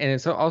 and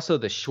it's also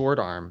the short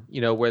arm,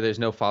 where there's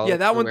no follow. Yeah,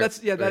 that one. That's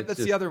the other one.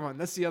 That's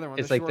the other one.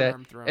 It's the like that.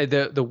 Arm throw.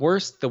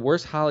 The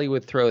worst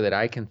Hollywood throw that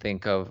I can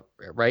think of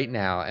right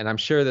now, and I'm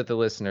sure that the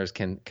listeners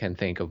can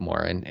think of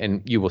more,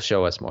 and you will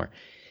show us more.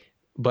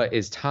 But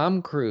is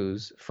Tom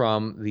Cruise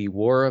from the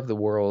War of the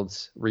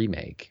Worlds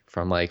remake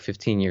from like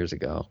 15 years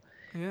ago?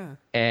 Yeah.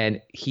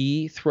 And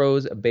he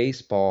throws a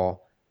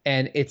baseball,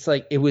 and it's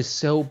like, it was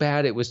so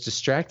bad, it was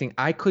distracting.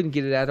 I couldn't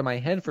get it out of my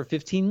head for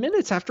 15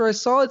 minutes after I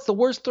saw it. It's the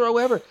worst throw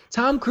ever.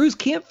 Tom Cruise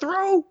can't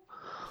throw.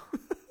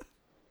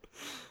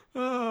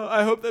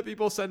 I hope that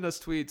people send us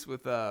tweets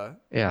with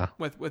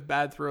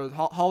bad throws,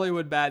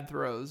 Hollywood bad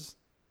throws.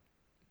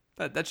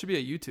 That should be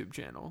a YouTube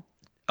channel.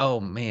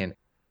 Oh man,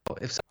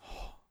 if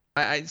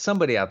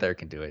somebody out there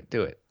can do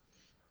it.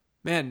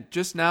 Man,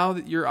 just now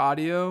that your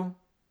audio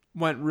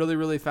went really,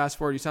 really fast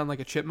forward. You sound like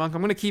a chipmunk. I'm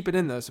going to keep it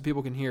in, though, so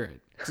people can hear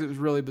it, because it was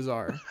really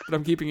bizarre. But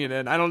I'm keeping it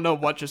in. I don't know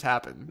what just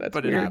happened, but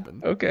weird. It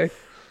happened. Okay.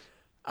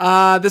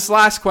 This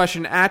last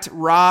question, at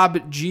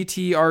Rob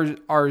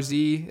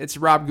GTRZ. It's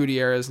Rob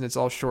Gutierrez, and it's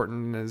all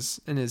shortened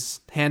in his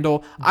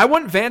handle. I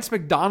want Vance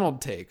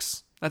McDonald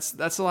takes. That's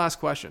the last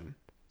question.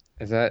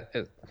 Is that?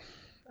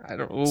 I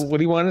don't. What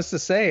do you want us to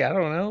say? I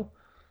don't know.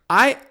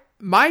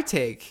 My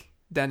take,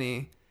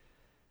 Denny,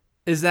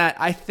 is that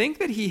I think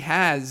that he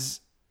has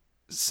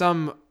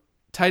some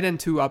tight end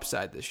 2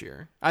 upside this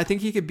year. I think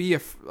he could be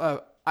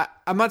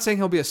I'm not saying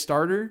he'll be a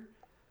starter,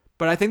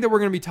 but I think that we're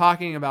going to be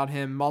talking about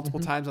him multiple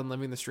times on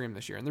Living the Stream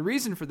this year. And the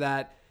reason for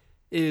that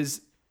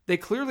is they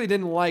clearly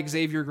didn't like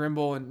Xavier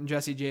Grimble and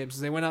Jesse James,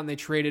 because they went out and they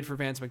traded for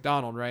Vance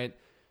McDonald, right?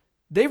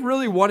 They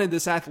really wanted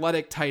this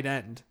athletic tight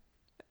end.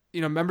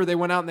 Remember they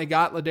went out and they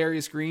got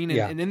Ladarius Green,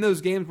 and in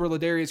those games where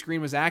Ladarius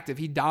Green was active,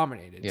 he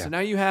dominated. Yeah. So now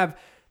you have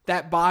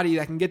that body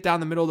that can get down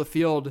the middle of the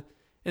field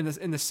in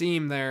the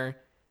seam there.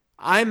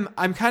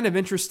 I'm kind of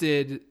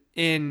interested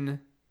in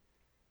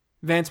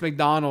Vance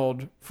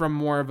McDonald from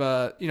more of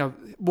a,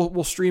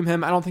 we'll stream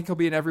him. I don't think he'll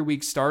be an every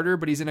week starter,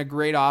 but he's in a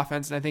great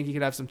offense, and I think he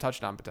could have some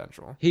touchdown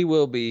potential. He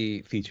will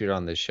be featured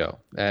on this show.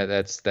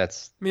 That's. I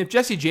mean, if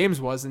Jesse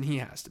James was, then he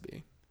has to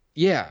be.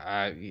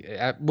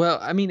 Yeah. Well,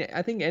 I mean,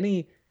 I think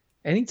any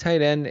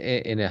tight end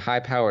in a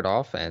high-powered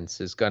offense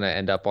is going to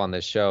end up on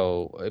this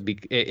show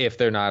if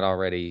they're not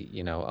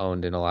already,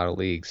 owned in a lot of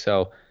leagues.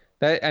 So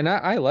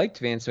I liked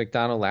Vance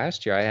McDonald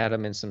last year. I had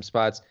him in some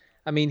spots.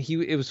 I mean,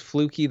 it was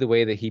fluky the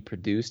way that he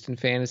produced in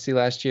fantasy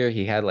last year.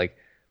 He had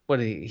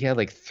he had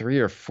like 3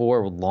 or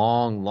 4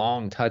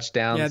 long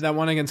touchdowns. Yeah, that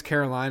one against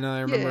Carolina,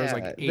 I remember it was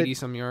like 80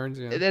 some yards.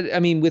 Yeah. I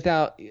mean,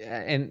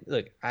 and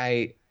look,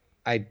 I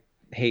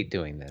hate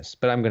doing this,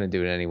 but I'm going to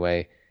do it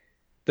anyway.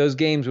 Those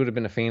games would have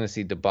been a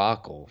fantasy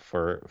debacle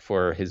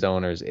for his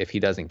owners if he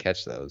doesn't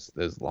catch those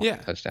long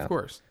touchdowns. Of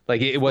course.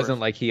 Like it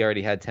wasn't like he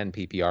already had 10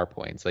 PPR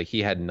points. Like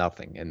he had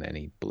nothing, and then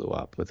he blew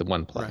up with the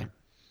one play.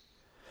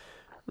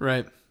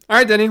 Right. All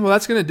right, Denny. Well,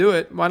 that's going to do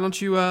it. Why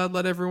don't you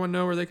let everyone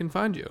know where they can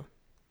find you?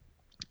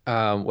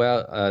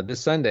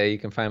 This Sunday you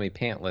can find me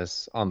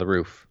pantless on the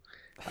roof,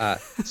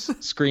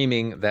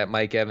 screaming that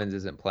Mike Evans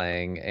isn't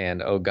playing,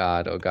 and oh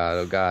God,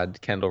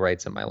 Kendall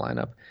Wright's in my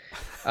lineup.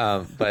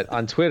 But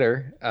on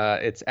Twitter,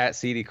 it's at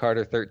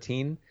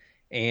CDCarter13.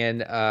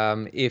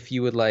 And if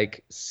you would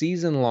like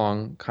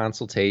season-long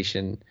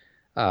consultation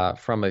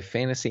from a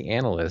fantasy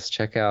analyst,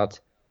 check out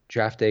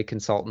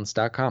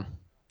draftdayconsultants.com.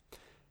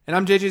 And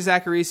I'm JJ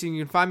Zacharisi.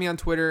 You can find me on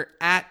Twitter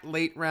at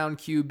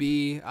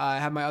LateRoundQB. I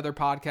have my other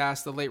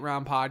podcast, the Late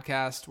Round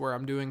Podcast, where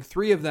I'm doing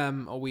 3 of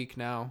them a week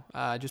now.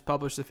 I just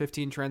published the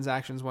 15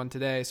 transactions one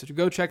today, so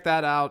go check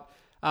that out.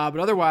 But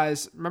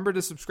otherwise, remember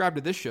to subscribe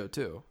to this show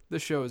too.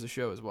 This show is a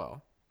show as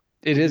well.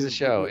 It is a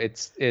show. We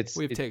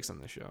have takes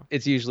on this show.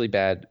 It's usually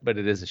bad, but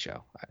it is a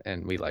show,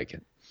 and we like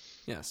it.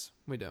 Yes,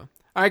 we do.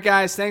 All right,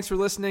 guys. Thanks for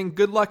listening.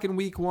 Good luck in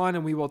week 1,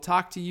 and we will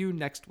talk to you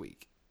next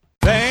week.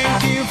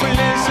 Thank you for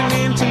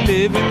listening to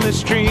Living the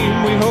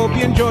Stream. We hope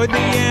you enjoyed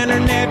the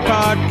internet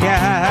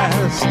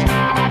podcast.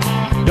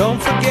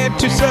 Don't forget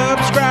to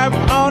subscribe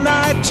on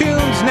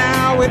iTunes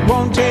now. It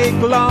won't take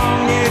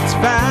long, it's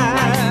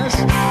fast.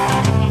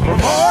 For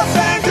more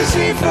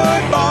fantasy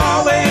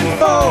football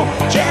info,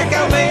 check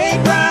out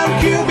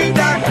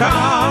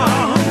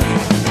LateRoundQB.com.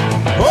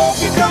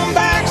 Hope you come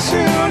back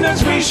soon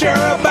as we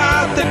share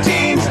about the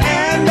team.